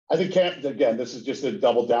 I think again, this is just a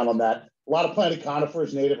double down on that. A lot of planted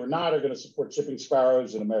conifers, native or not, are going to support chipping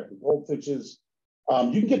sparrows and American goldfinches.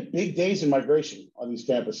 You can get big days in migration on these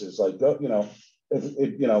campuses. Like, you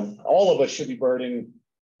know, all of us should be birding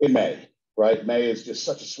in May, right? May is just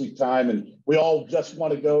such a sweet time, and we all just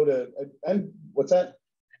want to go to. And what's that?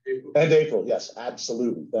 End April. Yes,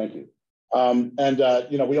 absolutely. Thank you.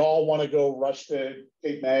 You know, we all want to go rush to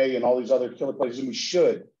Cape May and all these other killer places, and we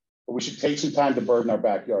should. But we should take some time to bird in our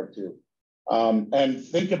backyard too. And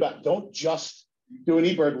think about, don't just do an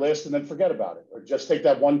eBird list and then forget about it, or just take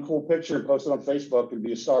that one cool picture and post it on Facebook and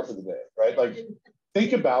be a star for the day, right? Like,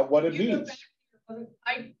 think about what it means.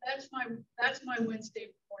 That's my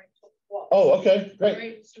Wednesday morning walk. Oh, okay, great.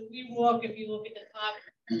 Right? So we walk, if you look at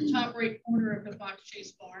the top right corner of the Fox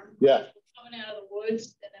Chase farm. Yeah. We're coming out of the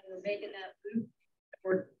woods, and then we're making that loop.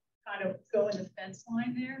 We're kind of going the fence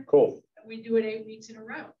line there. Cool. And we do it 8 weeks in a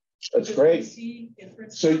row. That's great.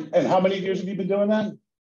 So, and how many years years have you been doing that?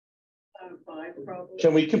 5, probably.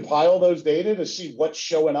 Can we compile those data to see what's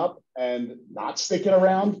showing up and not sticking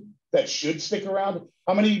around that should stick around?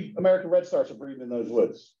 How many American red stars are breeding in those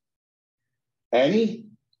woods? Any?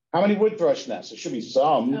 How many wood thrush nests? There should be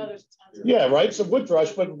some. No, there's tons. Yeah, right. So wood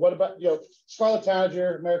thrush, but what about, you know, scarlet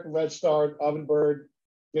tanager, American red star, ovenbird,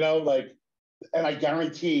 you know, like, and I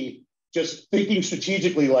guarantee, just thinking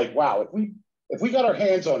strategically, like, wow, if we got our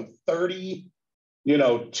hands on 30, you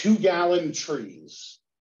know, 2-gallon trees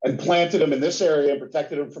and planted them in this area and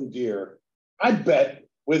protected them from deer, I bet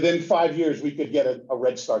within 5 years we could get a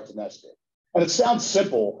red star to nest in. And it sounds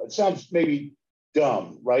simple. It sounds maybe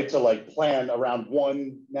dumb, right? To like plan around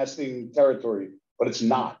one nesting territory, but it's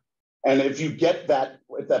not. And if you get that,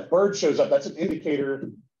 if that bird shows up, that's an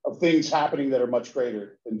indicator of things happening that are much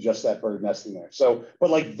greater than just that bird nesting there. So, but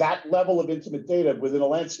like that level of intimate data within a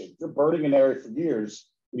landscape, you're birding an area for years,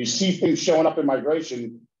 you see things showing up in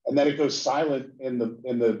migration, and then it goes silent in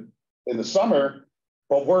the summer.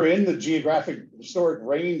 But we're in the geographic historic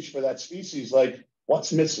range for that species. Like,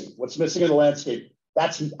 what's missing? What's missing in the landscape?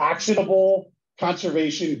 That's actionable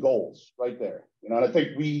conservation goals right there. You know, and I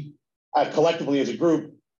think we collectively as a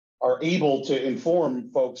group are able to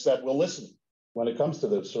inform folks that will listen when it comes to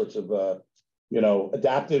those sorts of,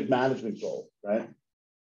 adaptive management goals, right?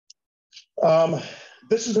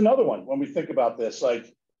 This is another one when we think about this,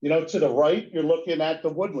 like, to the right, you're looking at the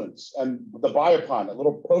woodlands and the biopond, that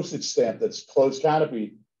little postage stamp that's closed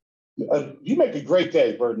canopy. You make a great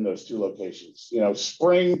day birding those two locations,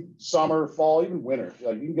 spring, summer, fall, even winter.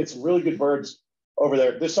 Like, you can get some really good birds over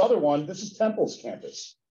there. This other one, this is Temple's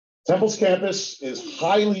campus. Temple's campus is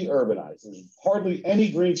highly urbanized. There's hardly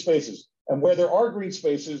any green spaces. And where there are green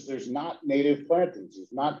spaces, there's not native plantings.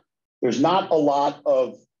 There's not a lot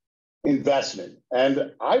of investment.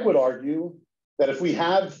 And I would argue that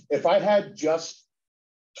if I had just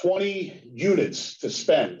 20 units to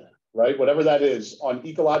spend, right, whatever that is, on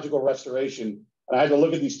ecological restoration, and I had to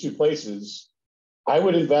look at these two places, I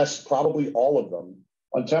would invest probably all of them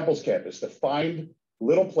on Temple's campus to find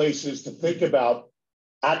little places to think about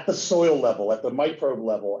at the soil level, at the microbe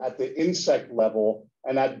level, at the insect level,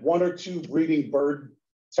 and at one or two breeding bird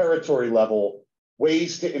territory level,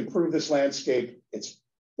 ways to improve this landscape.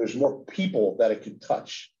 There's more people that it could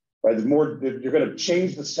touch, right? You're going to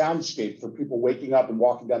change the soundscape for people waking up and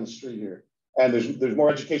walking down the street here. And there's more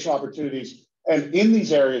educational opportunities. And in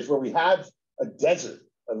these areas where we have a desert,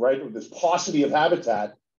 right, with this paucity of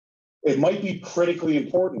habitat, it might be critically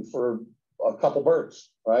important for a couple birds,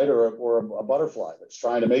 right, or a butterfly that's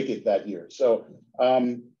trying to make it that year. So,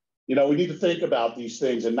 we need to think about these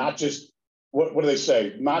things and not just, what do they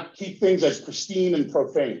say? Not keep things as pristine and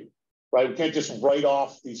profane, right? We can't just write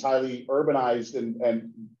off these highly urbanized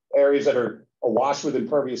and areas that are awash with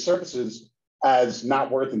impervious surfaces as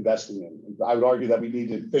not worth investing in. I would argue that we need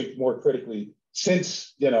to think more critically,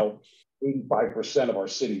 since 85% of our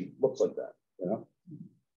city looks like that.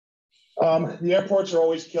 The airports are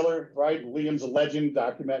always killer, right? Liam's a legend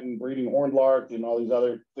documenting breeding horned lark and all these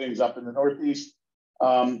other things up in the Northeast.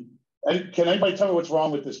 And can anybody tell me what's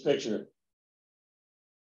wrong with this picture?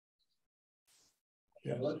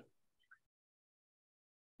 Yeah.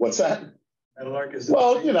 What's that? Meadowlark is.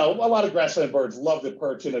 Well, a lot of grassland birds love to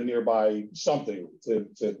perch in a nearby something to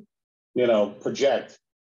project.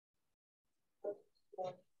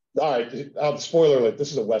 All right, spoiler alert,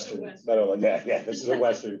 this is a Western meadowlark. Yeah, this is a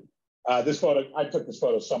Western. This photo, I took this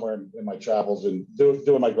photo somewhere in my travels and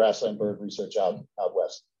doing my grassland bird research out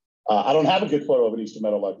west. I don't have a good photo of an eastern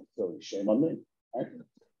meadowlark. Shame on me, right?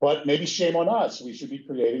 But maybe shame on us. We should be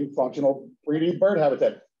creating functional breeding bird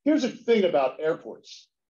habitat. Here's the thing about airports.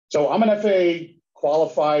 So I'm an FAA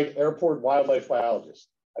qualified airport wildlife biologist.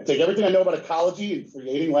 I take everything I know about ecology and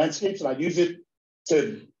creating landscapes, and I use it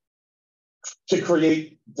to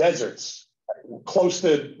create deserts close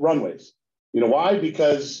to runways. You know why?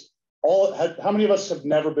 Because how many of us have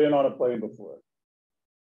never been on a plane before?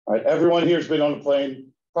 All right, everyone here has been on a plane.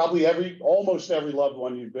 Probably almost every loved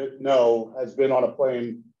one you know has been on a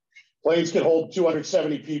plane. Planes can hold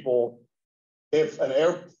 270 people. If an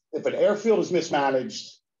airfield is mismanaged,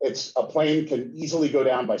 a plane can easily go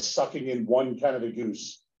down by sucking in one Canada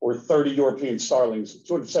goose or 30 European starlings.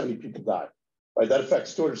 270 people die. Right, that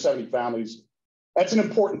affects 270 families. That's an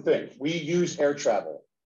important thing. We use air travel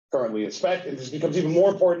currently. And this becomes even more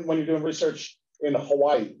important when you're doing research in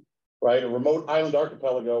Hawaii, right? A remote island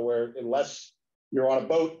archipelago where unless you're on a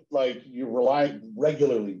boat, like you rely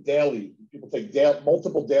regularly, daily, people take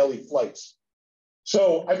multiple daily flights.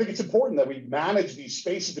 So I think it's important that we manage these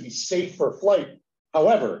spaces to be safe for flight.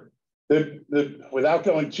 However, without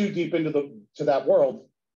going too deep into that world,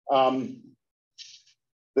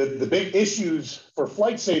 the big issues for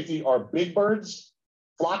flight safety are big birds,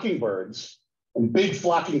 flocking birds, and big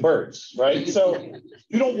flocking birds, right? So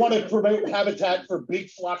you don't want to promote habitat for big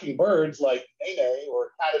flocking birds like Nene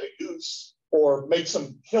or Canada goose, or make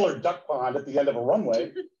some killer duck pond at the end of a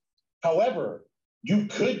runway. However, you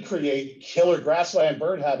could create killer grassland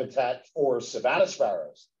bird habitat for savanna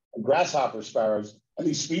sparrows and grasshopper sparrows, and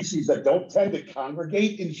these species that don't tend to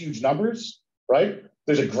congregate in huge numbers, right?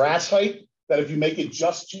 There's a grass height that if you make it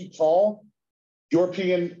just too tall,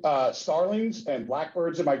 European starlings and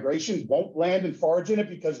blackbirds in migration won't land and forage in it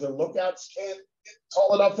because their lookouts can't get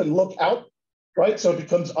tall enough and look out, right? So it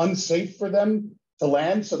becomes unsafe for them to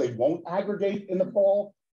land, so they won't aggregate in the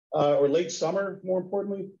fall or late summer, more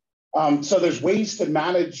importantly. So there's ways to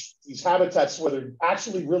manage these habitats where they're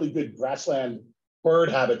actually really good grassland bird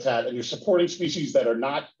habitat, and you're supporting species that are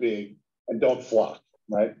not big and don't flock,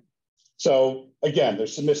 right? So again,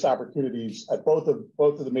 there's some missed opportunities at both of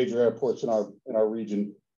the major airports in our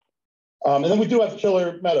region. And then we do have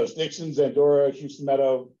killer meadows: Dixon, Zandora, Houston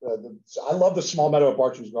Meadow. I love the small meadow at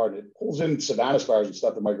Bartram's Garden. It pulls in savanna sparrows and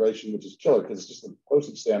stuff in migration, which is killer because it's just a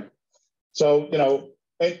postage stamp. So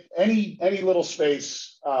any little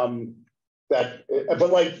space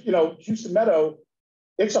but like Houston Meadow,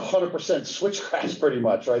 it's 100% switchgrass pretty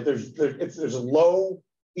much, right? There's a low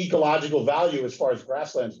ecological value as far as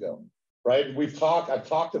grasslands go, right? And I've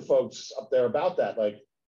talked to folks up there about that. Like,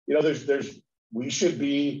 we should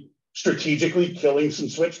be strategically killing some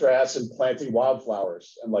switchgrass and planting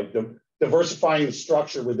wildflowers and like diversifying the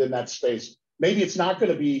structure within that space. Maybe it's not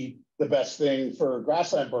going to be the best thing for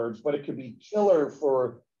grassland birds, but it could be killer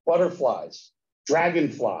for butterflies,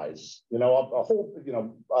 dragonflies, a whole,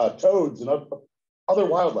 toads and other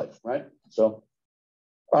wildlife, right? So,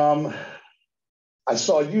 I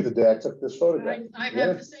saw you the day I took this photograph. I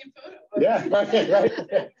have the same photo. Yeah, right.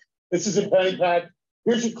 This is in Pennypack.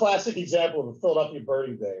 Here's a classic example of a Philadelphia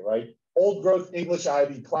birding day, right? Old growth English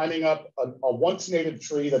ivy climbing up a once native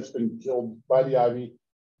tree that's been killed by the ivy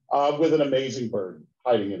with an amazing bird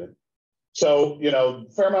hiding in it. So,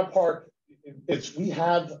 Fairmount Park, we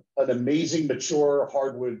have an amazing mature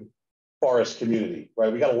hardwood forest community,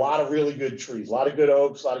 right? We got a lot of really good trees, a lot of good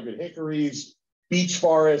oaks, a lot of good hickories, beech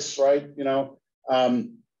forests, right? A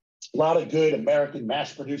lot of good American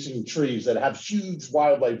mass producing trees that have huge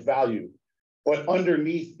wildlife value, but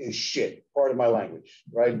underneath is shit, part of my language,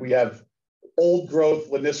 right? We have old growth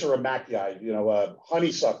Lonicera macchii,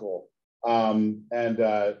 honeysuckle,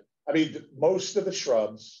 most of the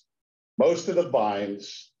shrubs, most of the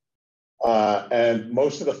vines, and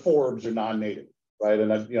most of the forbs are non-native, right?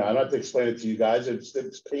 And I don't have to explain it to you guys.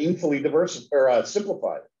 It's painfully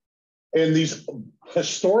simplified in these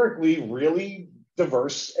historically really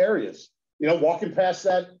diverse areas. Walking past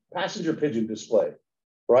that passenger pigeon display,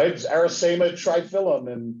 right? It's Aracema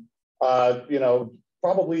triphyllum, and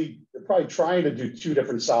probably trying to do two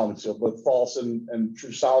different Solomon seal, both false and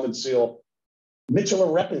true Solomon seal.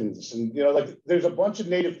 Mitchell repens, and there's a bunch of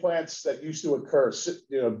native plants that used to occur,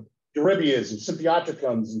 Duribias and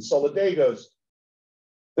Sympiotricums and Solidagos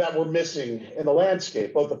that were missing in the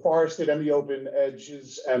landscape, both the forested and the open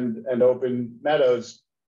edges and open meadows.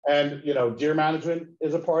 And deer management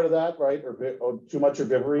is a part of that, right? Or too much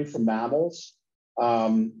herbivory from mammals.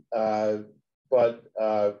 But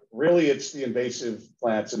really it's the invasive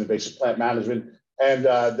plants and invasive plant management. And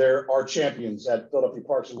there are champions at Philadelphia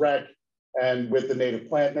Parks and Rec and with the native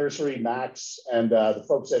plant nursery, Max, and the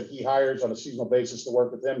folks that he hires on a seasonal basis to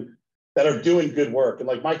work with him that are doing good work. And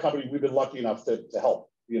like my company, we've been lucky enough to help,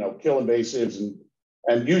 kill invasives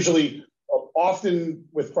and usually often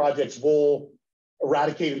with projects, we'll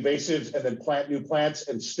eradicate invasives and then plant new plants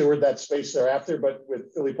and steward that space thereafter. But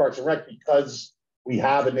with Philly Parks and Rec, because we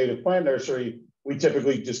have a native plant nursery, we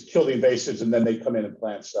typically just kill the invasives and then they come in and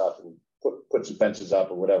plant stuff and put some fences up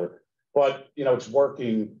or whatever. But, it's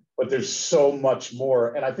working, but there's so much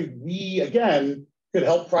more. And I think we, again, could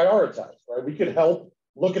help prioritize, right? We could help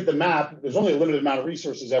look at the map. There's only a limited amount of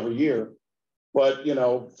resources every year. But,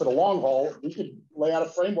 for the long haul, we could lay out a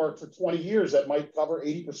framework for 20 years that might cover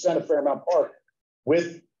 80% of Fairmount Park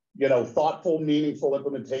with, thoughtful, meaningful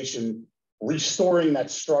implementation, restoring that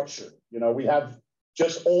structure. We have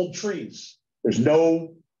just old trees. There's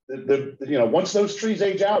no, once those trees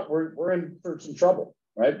age out, we're in for some trouble,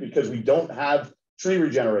 right? Because we don't have tree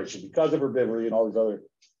regeneration because of herbivory and all these other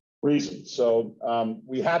reasons. So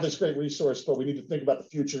we have this great resource, but we need to think about the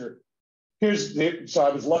future. So I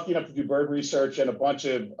was lucky enough to do bird research, and a bunch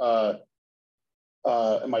of,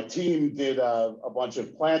 and my team did a bunch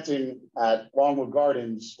of planting at Longwood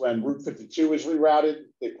Gardens when Route 52 was rerouted.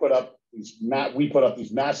 We put up these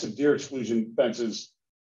massive deer exclusion fences.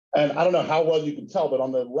 And I don't know how well you can tell, but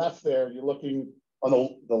on the left there, you're looking on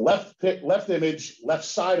the left image, left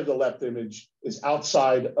side of the left image is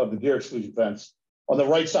outside of the deer exclusion fence. On the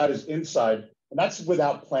right side is inside, and that's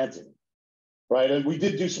without planting. Right, and we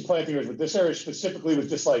did do some planting, but this area specifically was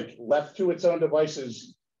just like left to its own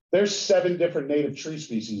devices. There's 7 different native tree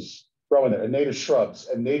species growing there, and native shrubs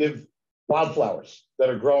and native wildflowers that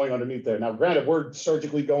are growing underneath there. Now, granted, we're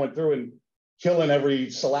surgically going through and killing every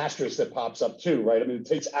celastrus that pops up too, right? I mean, it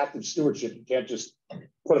takes active stewardship. You can't just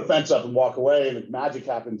put a fence up and walk away and magic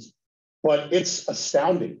happens. But it's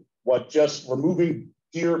astounding what just removing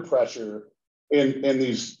deer pressure in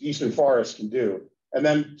these eastern forests can do. And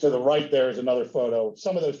then to the right, there is another photo.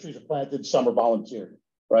 Some of those trees are planted, some are volunteered,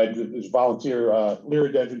 right? There's volunteer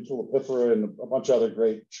Liriodendron tulipifera and a bunch of other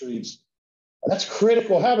great trees. And that's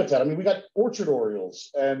critical habitat. I mean, we got orchard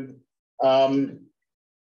orioles and, oh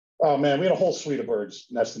man, we had a whole suite of birds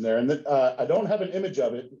nesting there. And I don't have an image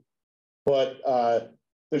of it, but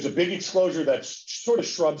there's a big exposure that's sort of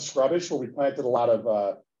scrubbish where we planted a lot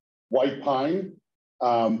of white pine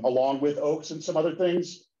along with oaks and some other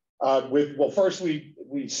things. Well, first we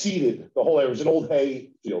seeded the whole area. It was an old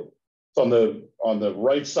hay field. It's on the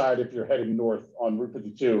right side if you're heading north on Route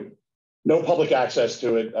 52. No public access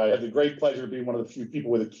to it. I had the great pleasure of being one of the few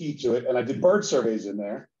people with a key to it, and I did bird surveys in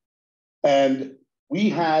there. And we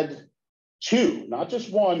had two, not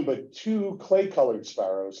just one, but two clay-colored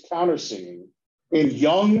sparrows countersinging in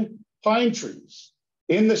young pine trees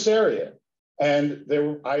in this area. And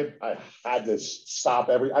I had to stop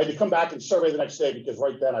I had to come back and survey the next day because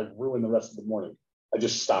right then I ruined the rest of the morning. I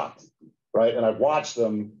just stopped, right? And I watched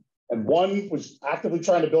them, and one was actively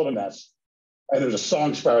trying to build a nest, and there was a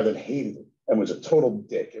song sparrow that hated it and was a total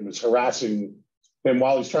dick and was harassing him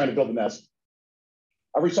while he's trying to build a nest.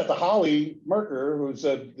 I reached out to Holly Merker, who's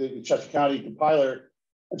the Chester County compiler,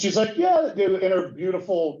 and she's like, yeah, in her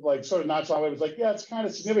beautiful, like sort of nonchalant way, was like, yeah, it's kind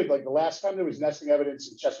of significant. Like the last time there was nesting evidence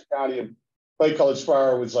in Chester County of clay-colored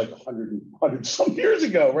sparrow was like 100 some years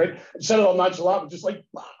ago, right? And said it all nonchalant, but just like,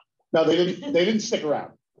 bah. Now they didn't stick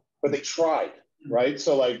around, but they tried, right?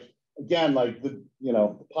 So like, again, like the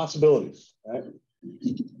possibilities, right?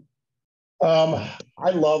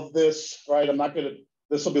 I love this, right?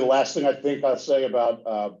 This will be the last thing I think I'll say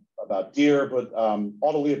about deer, but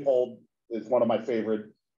Otto Leopold is one of my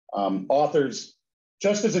favorite authors.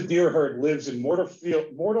 Just as a deer herd lives in mortal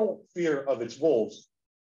fear of its wolves,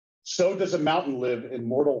 so does a mountain live in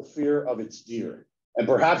mortal fear of its deer. And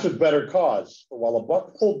perhaps with better cause, for while a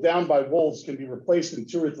buck pulled down by wolves can be replaced in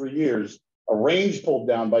 2 or 3 years, a range pulled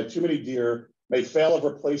down by too many deer may fail of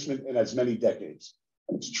replacement in as many decades.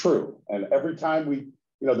 And it's true. And every time we,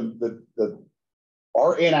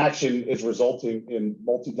 our inaction is resulting in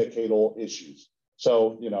multi-decadal issues.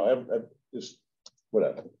 So, just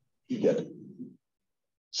whatever, you get it.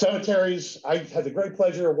 Cemeteries, I had the great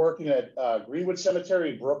pleasure of working at Greenwood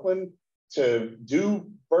Cemetery in Brooklyn to do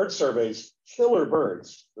bird surveys, killer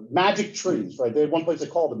birds, the magic trees, right? They had one place they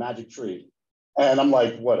called the magic tree. And I'm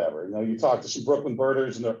like, whatever, you talk to some Brooklyn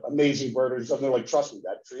birders and they're amazing birders, and they're like, trust me,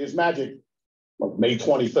 that tree is magic. Like May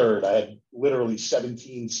 23rd, I had literally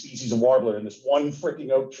 17 species of warbler in this one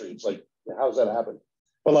freaking oak tree. It's like, how's that happen?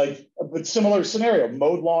 But similar scenario,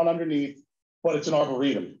 mowed lawn underneath, but it's an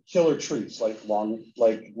arboretum, killer trees like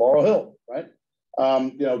Laurel Hill, right?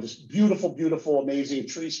 Just beautiful, beautiful, amazing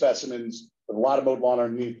tree specimens with a lot of mowed lawn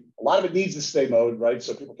underneath. A lot of it needs to stay mowed, right?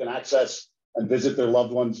 So people can access and visit their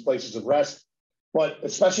loved ones' places of rest. But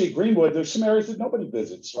especially at Greenwood, there's some areas that nobody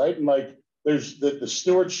visits, right? And like there's the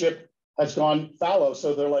stewardship has gone fallow.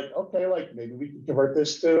 So they're like, okay, like maybe we can convert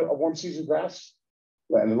this to a warm season grass.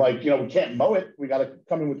 And like, we can't mow it. We got to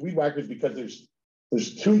come in with weed whackers because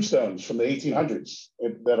there's tombstones from the 1800s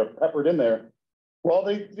that are peppered in there. Well,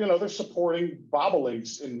 they're supporting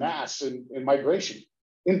bobolinks in mass in migration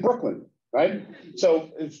in Brooklyn, right?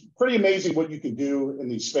 So it's pretty amazing what you can do in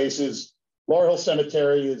these spaces. Laurel Hill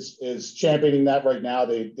Cemetery is championing that right now.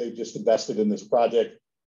 They just invested in this project.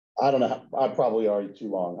 I don't know. I'm probably already too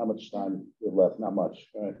long. How much time is left? Not much.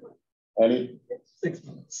 All right. Any? 6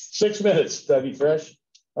 minutes. 6 minutes, Dougie Fresh.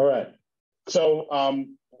 All right. So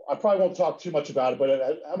I probably won't talk too much about it,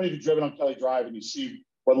 but how many of you driven on Kelly Drive and you see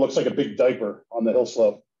what looks like a big diaper on the hill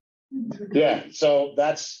slope? Yeah. So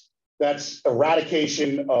that's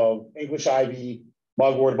eradication of English ivy,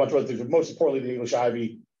 mugwort, a bunch of other things, but most importantly, the English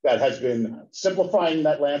ivy that has been simplifying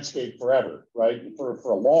that landscape forever, right? For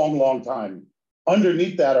a long, long time.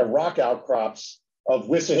 Underneath that are rock outcrops of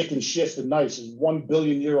Wissahickon schist and gneiss, is 1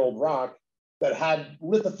 billion-year-old rock that had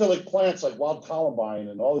lithophilic plants like wild columbine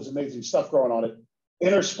and all this amazing stuff growing on it,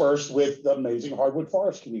 interspersed with the amazing hardwood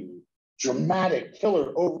forest community. Dramatic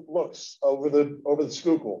killer looks over the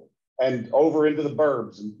Schuylkill and over into the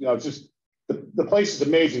burbs. And it's just the place is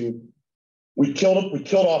amazing. We killed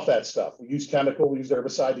off that stuff. We used chemical, we used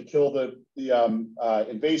herbicide to kill the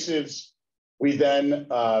invasives. We then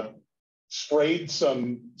sprayed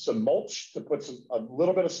some mulch to put a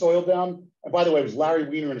little bit of soil down. And by the way, it was Larry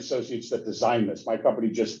Weiner and Associates that designed this. My company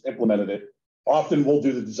just implemented it. Often we'll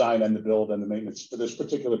do the design and the build and the maintenance for this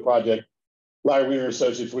particular project. Larry Weiner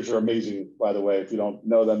Associates, which are amazing, by the way. If you don't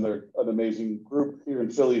know them, they're an amazing group here in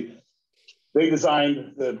Philly. They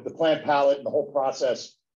designed the plant palette and the whole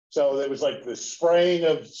process. So there was like the spraying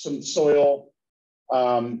of some soil.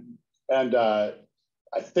 I don't know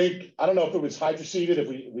if it was hydroseeded,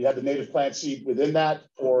 if we had the native plant seed within that,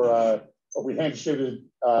 or we hand distributed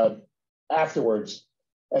afterwards.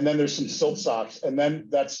 And then there's some silt socks, and then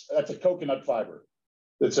that's a coconut fiber.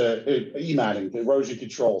 It's a e-matting, erosion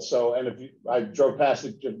control. So, and I drove past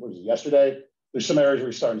it, was it yesterday? There's some areas where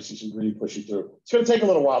you're starting to see some green pushing through. It's going to take a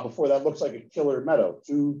little while before that looks like a killer meadow,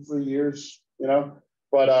 2-3 years, you know.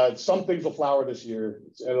 But some things will flower this year.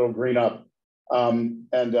 It'll green up,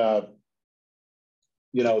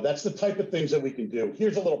 you know, that's the type of things that we can do.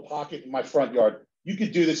 Here's a little pocket in my front yard. You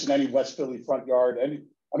could do this in any West Philly front yard. And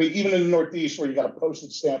I mean, even in the Northeast where you got a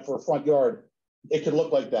postage stamp for a front yard, it could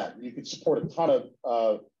look like that. You could support a ton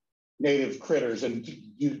of native critters and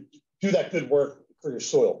you do that good work for your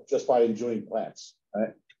soil just by enjoying plants,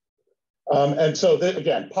 right? And so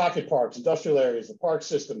again, pocket parks, industrial areas, the park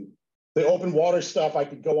system, the open water stuff I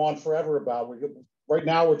could go on forever about. Right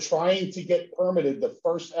now we're trying to get permitted the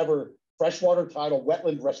first ever freshwater tidal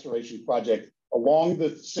wetland restoration project along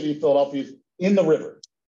the city of Philadelphia in the river,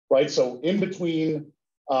 right? So in between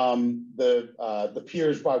the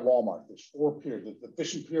piers by Walmart, there's 4 piers, the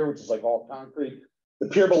fishing pier, which is like all concrete, the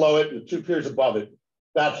pier below it, and the 2 piers above it,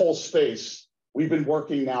 that whole space, we've been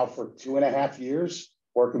working now for 2.5 years,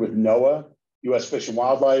 working with NOAA, U.S. Fish and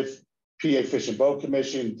Wildlife, PA Fish and Boat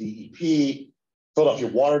Commission, DEP, Philadelphia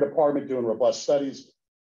Water Department doing robust studies.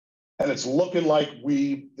 And it's looking like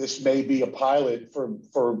this may be a pilot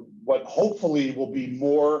for what hopefully will be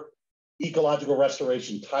more ecological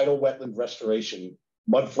restoration, tidal wetland restoration,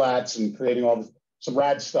 mud flats, and creating some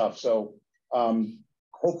rad stuff. So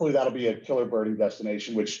hopefully that'll be a killer birding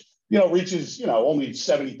destination, which, you know, reaches, you know, only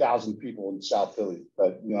 70,000 people in South Philly,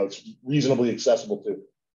 but, you know, it's reasonably accessible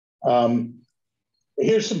to.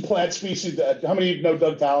 Here's some plant species. How many of you know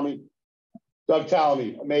Doug Tallamy? Doug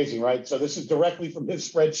Tallamy, amazing, right? So this is directly from his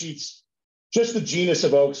spreadsheets. Just the genus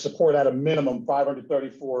of oaks support at a minimum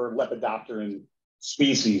 534 lepidopteran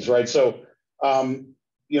species, right? So,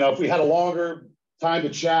 you know, if we had a longer time to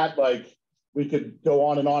chat, like we could go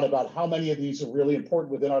on and on about how many of these are really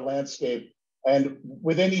important within our landscape and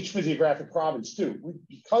within each physiographic province too.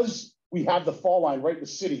 Because we have the fall line right in the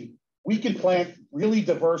city, we can plant really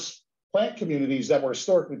diverse plant communities that were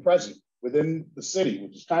historically present within the city,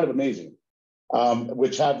 which is kind of amazing.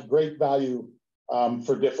 Which have great value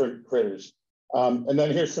for different critters. And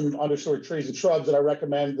then here's some understory trees and shrubs that I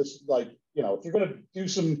recommend. This is like, you know, if you're going to do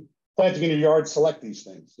some planting in your yard, select these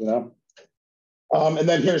things, you know. And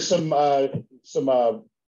then here's some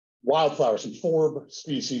wildflowers, some forb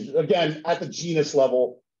species. Again, at the genus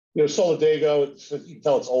level, you know, Solidago, you can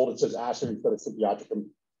tell it's old. It says Aster instead of Symbioticum.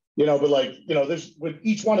 You know, but like, you know, there's with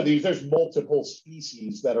each one of these, there's multiple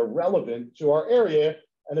species that are relevant to our area.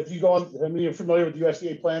 And if you go on, I mean, you're familiar with the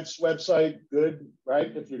USDA plants website, good,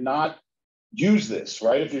 right? If you're not, use this,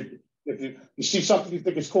 right? If you see something you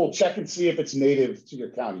think is cool, check and see if it's native to your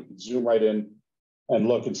county. You can zoom right in and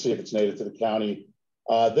look and see if it's native to the county.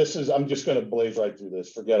 I'm just going to blaze right through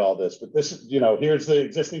this, forget all this. But this is, you know, here's the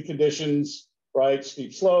existing conditions, right?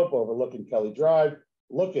 Steep slope overlooking Kelly Drive.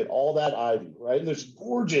 Look at all that ivy, right? And there's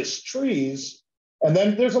gorgeous trees. And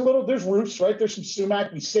then there's roots, right? There's some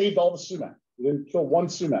sumac. We saved all the sumac. We didn't kill one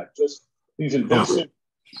sumac, just these invasive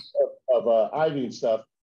of ivy and stuff.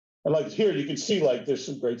 And like here, you can see like there's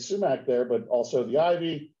some great sumac there, but also the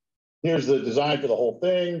ivy. Here's the design for the whole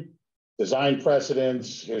thing, design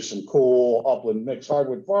precedents. Here's some cool upland mixed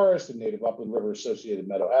hardwood forest and native upland river associated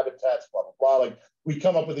meadow habitats, blah, blah, blah. Like we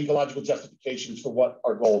come up with ecological justifications for what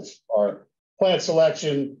our goals are. Plant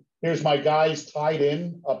selection. Here's my guys tied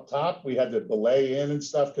in up top. We had to belay in and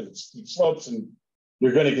stuff because it's steep slopes and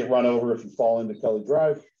you're going to get run over if you fall into Kelly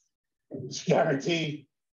Drive. It's guarantee.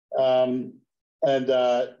 You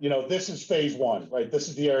know, this is phase 1, right? This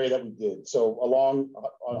is the area that we did. So on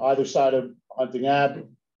either side of Hunting Ave,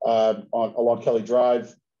 along Kelly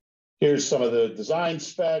Drive, here's some of the design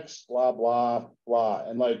specs, blah, blah, blah.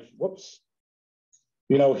 And like, whoops,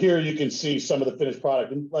 you know, here you can see some of the finished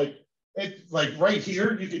product. And like right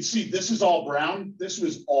here, you can see this is all brown. This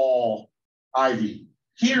was all ivy.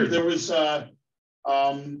 Here, there was a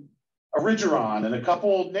Origeron and a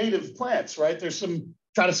couple native plants, right? There's some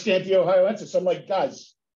Tradescantia ohioensis. So I'm like,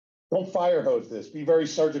 guys, don't fire hose this. Be very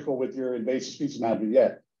surgical with your invasive species management.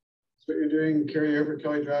 Yeah. So you're doing carry over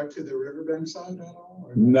Kelly Drive to the riverbank side at all?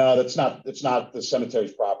 Or? No, it's not the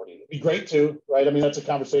cemetery's property. It'd be great to, right? I mean, that's a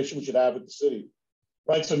conversation we should have with the city.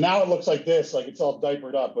 Right. So now it looks like this, like it's all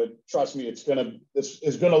diapered up, but trust me, this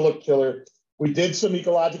is gonna look killer. We did some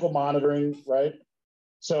ecological monitoring, right?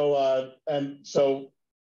 So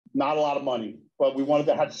not a lot of money, but we wanted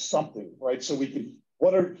to have something, right? So we could,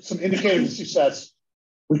 what are some indicators of success?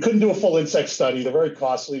 We couldn't do a full insect study. They're very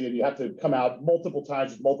costly and you have to come out multiple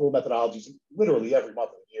times with multiple methodologies, literally every month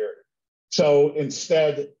of the year. So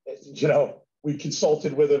instead, you know, we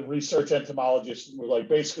consulted with a research entomologist, and we're like,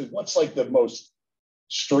 basically, what's like the most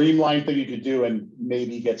streamlined thing you could do and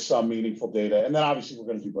maybe get some meaningful data? And then obviously we're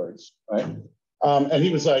going to do birds, right? And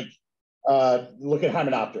he was like, look at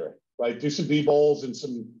Hymenoptera, right? Do some bee bowls and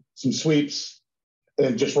some sweeps,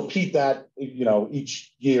 and just repeat that, you know,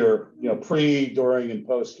 each year, you know, pre, during, and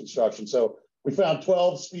post construction. So we found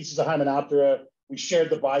 12 species of Hymenoptera. We shared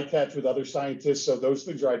the bycatch with other scientists, so those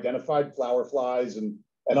things are identified, flower flies and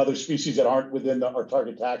other species that aren't within our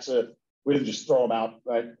target taxa. We didn't just throw them out,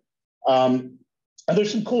 right? And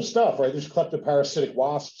there's some cool stuff, right? There's kleptoparasitic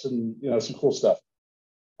wasps and, you know, some cool stuff.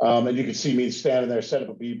 And you can see me standing there, set up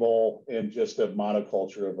a bee bowl in just a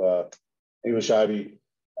monoculture of English ivy.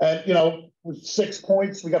 And, you know, with 6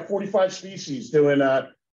 points, we got 45 species doing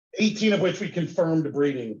 18 of which we confirmed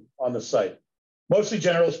breeding on the site. Mostly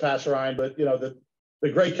generalist passerine, but, you know, the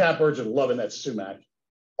gray catbirds are loving that sumac.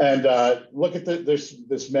 And look at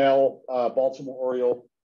this male Baltimore Oriole.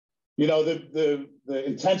 You know, the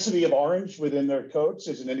intensity of orange within their coats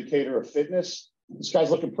is an indicator of fitness. This guy's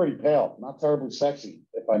looking pretty pale, not terribly sexy,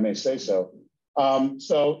 if I may say so.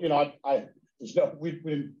 So, you know, we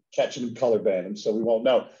didn't catch him and color ban him, so we won't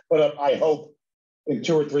know. But I hope in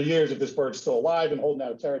 2 or 3 years, if this bird's still alive and holding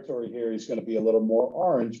out a territory here, he's going to be a little more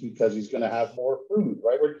orange because he's going to have more food,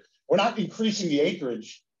 right? We're not increasing the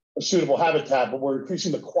acreage of suitable habitat, but we're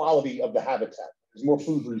increasing the quality of the habitat. There's more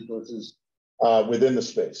food resources within the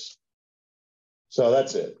space. So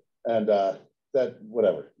that's it. And that,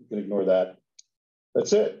 whatever, you can ignore that.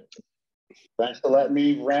 That's it. Thanks for letting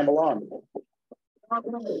me ramble on.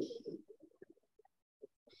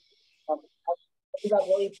 If there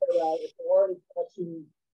are any questions,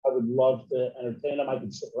 I would love to entertain them. I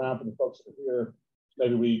can stick around for the folks that are here.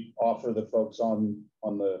 Maybe we offer the folks on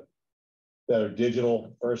the that are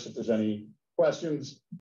digital first if there's any questions.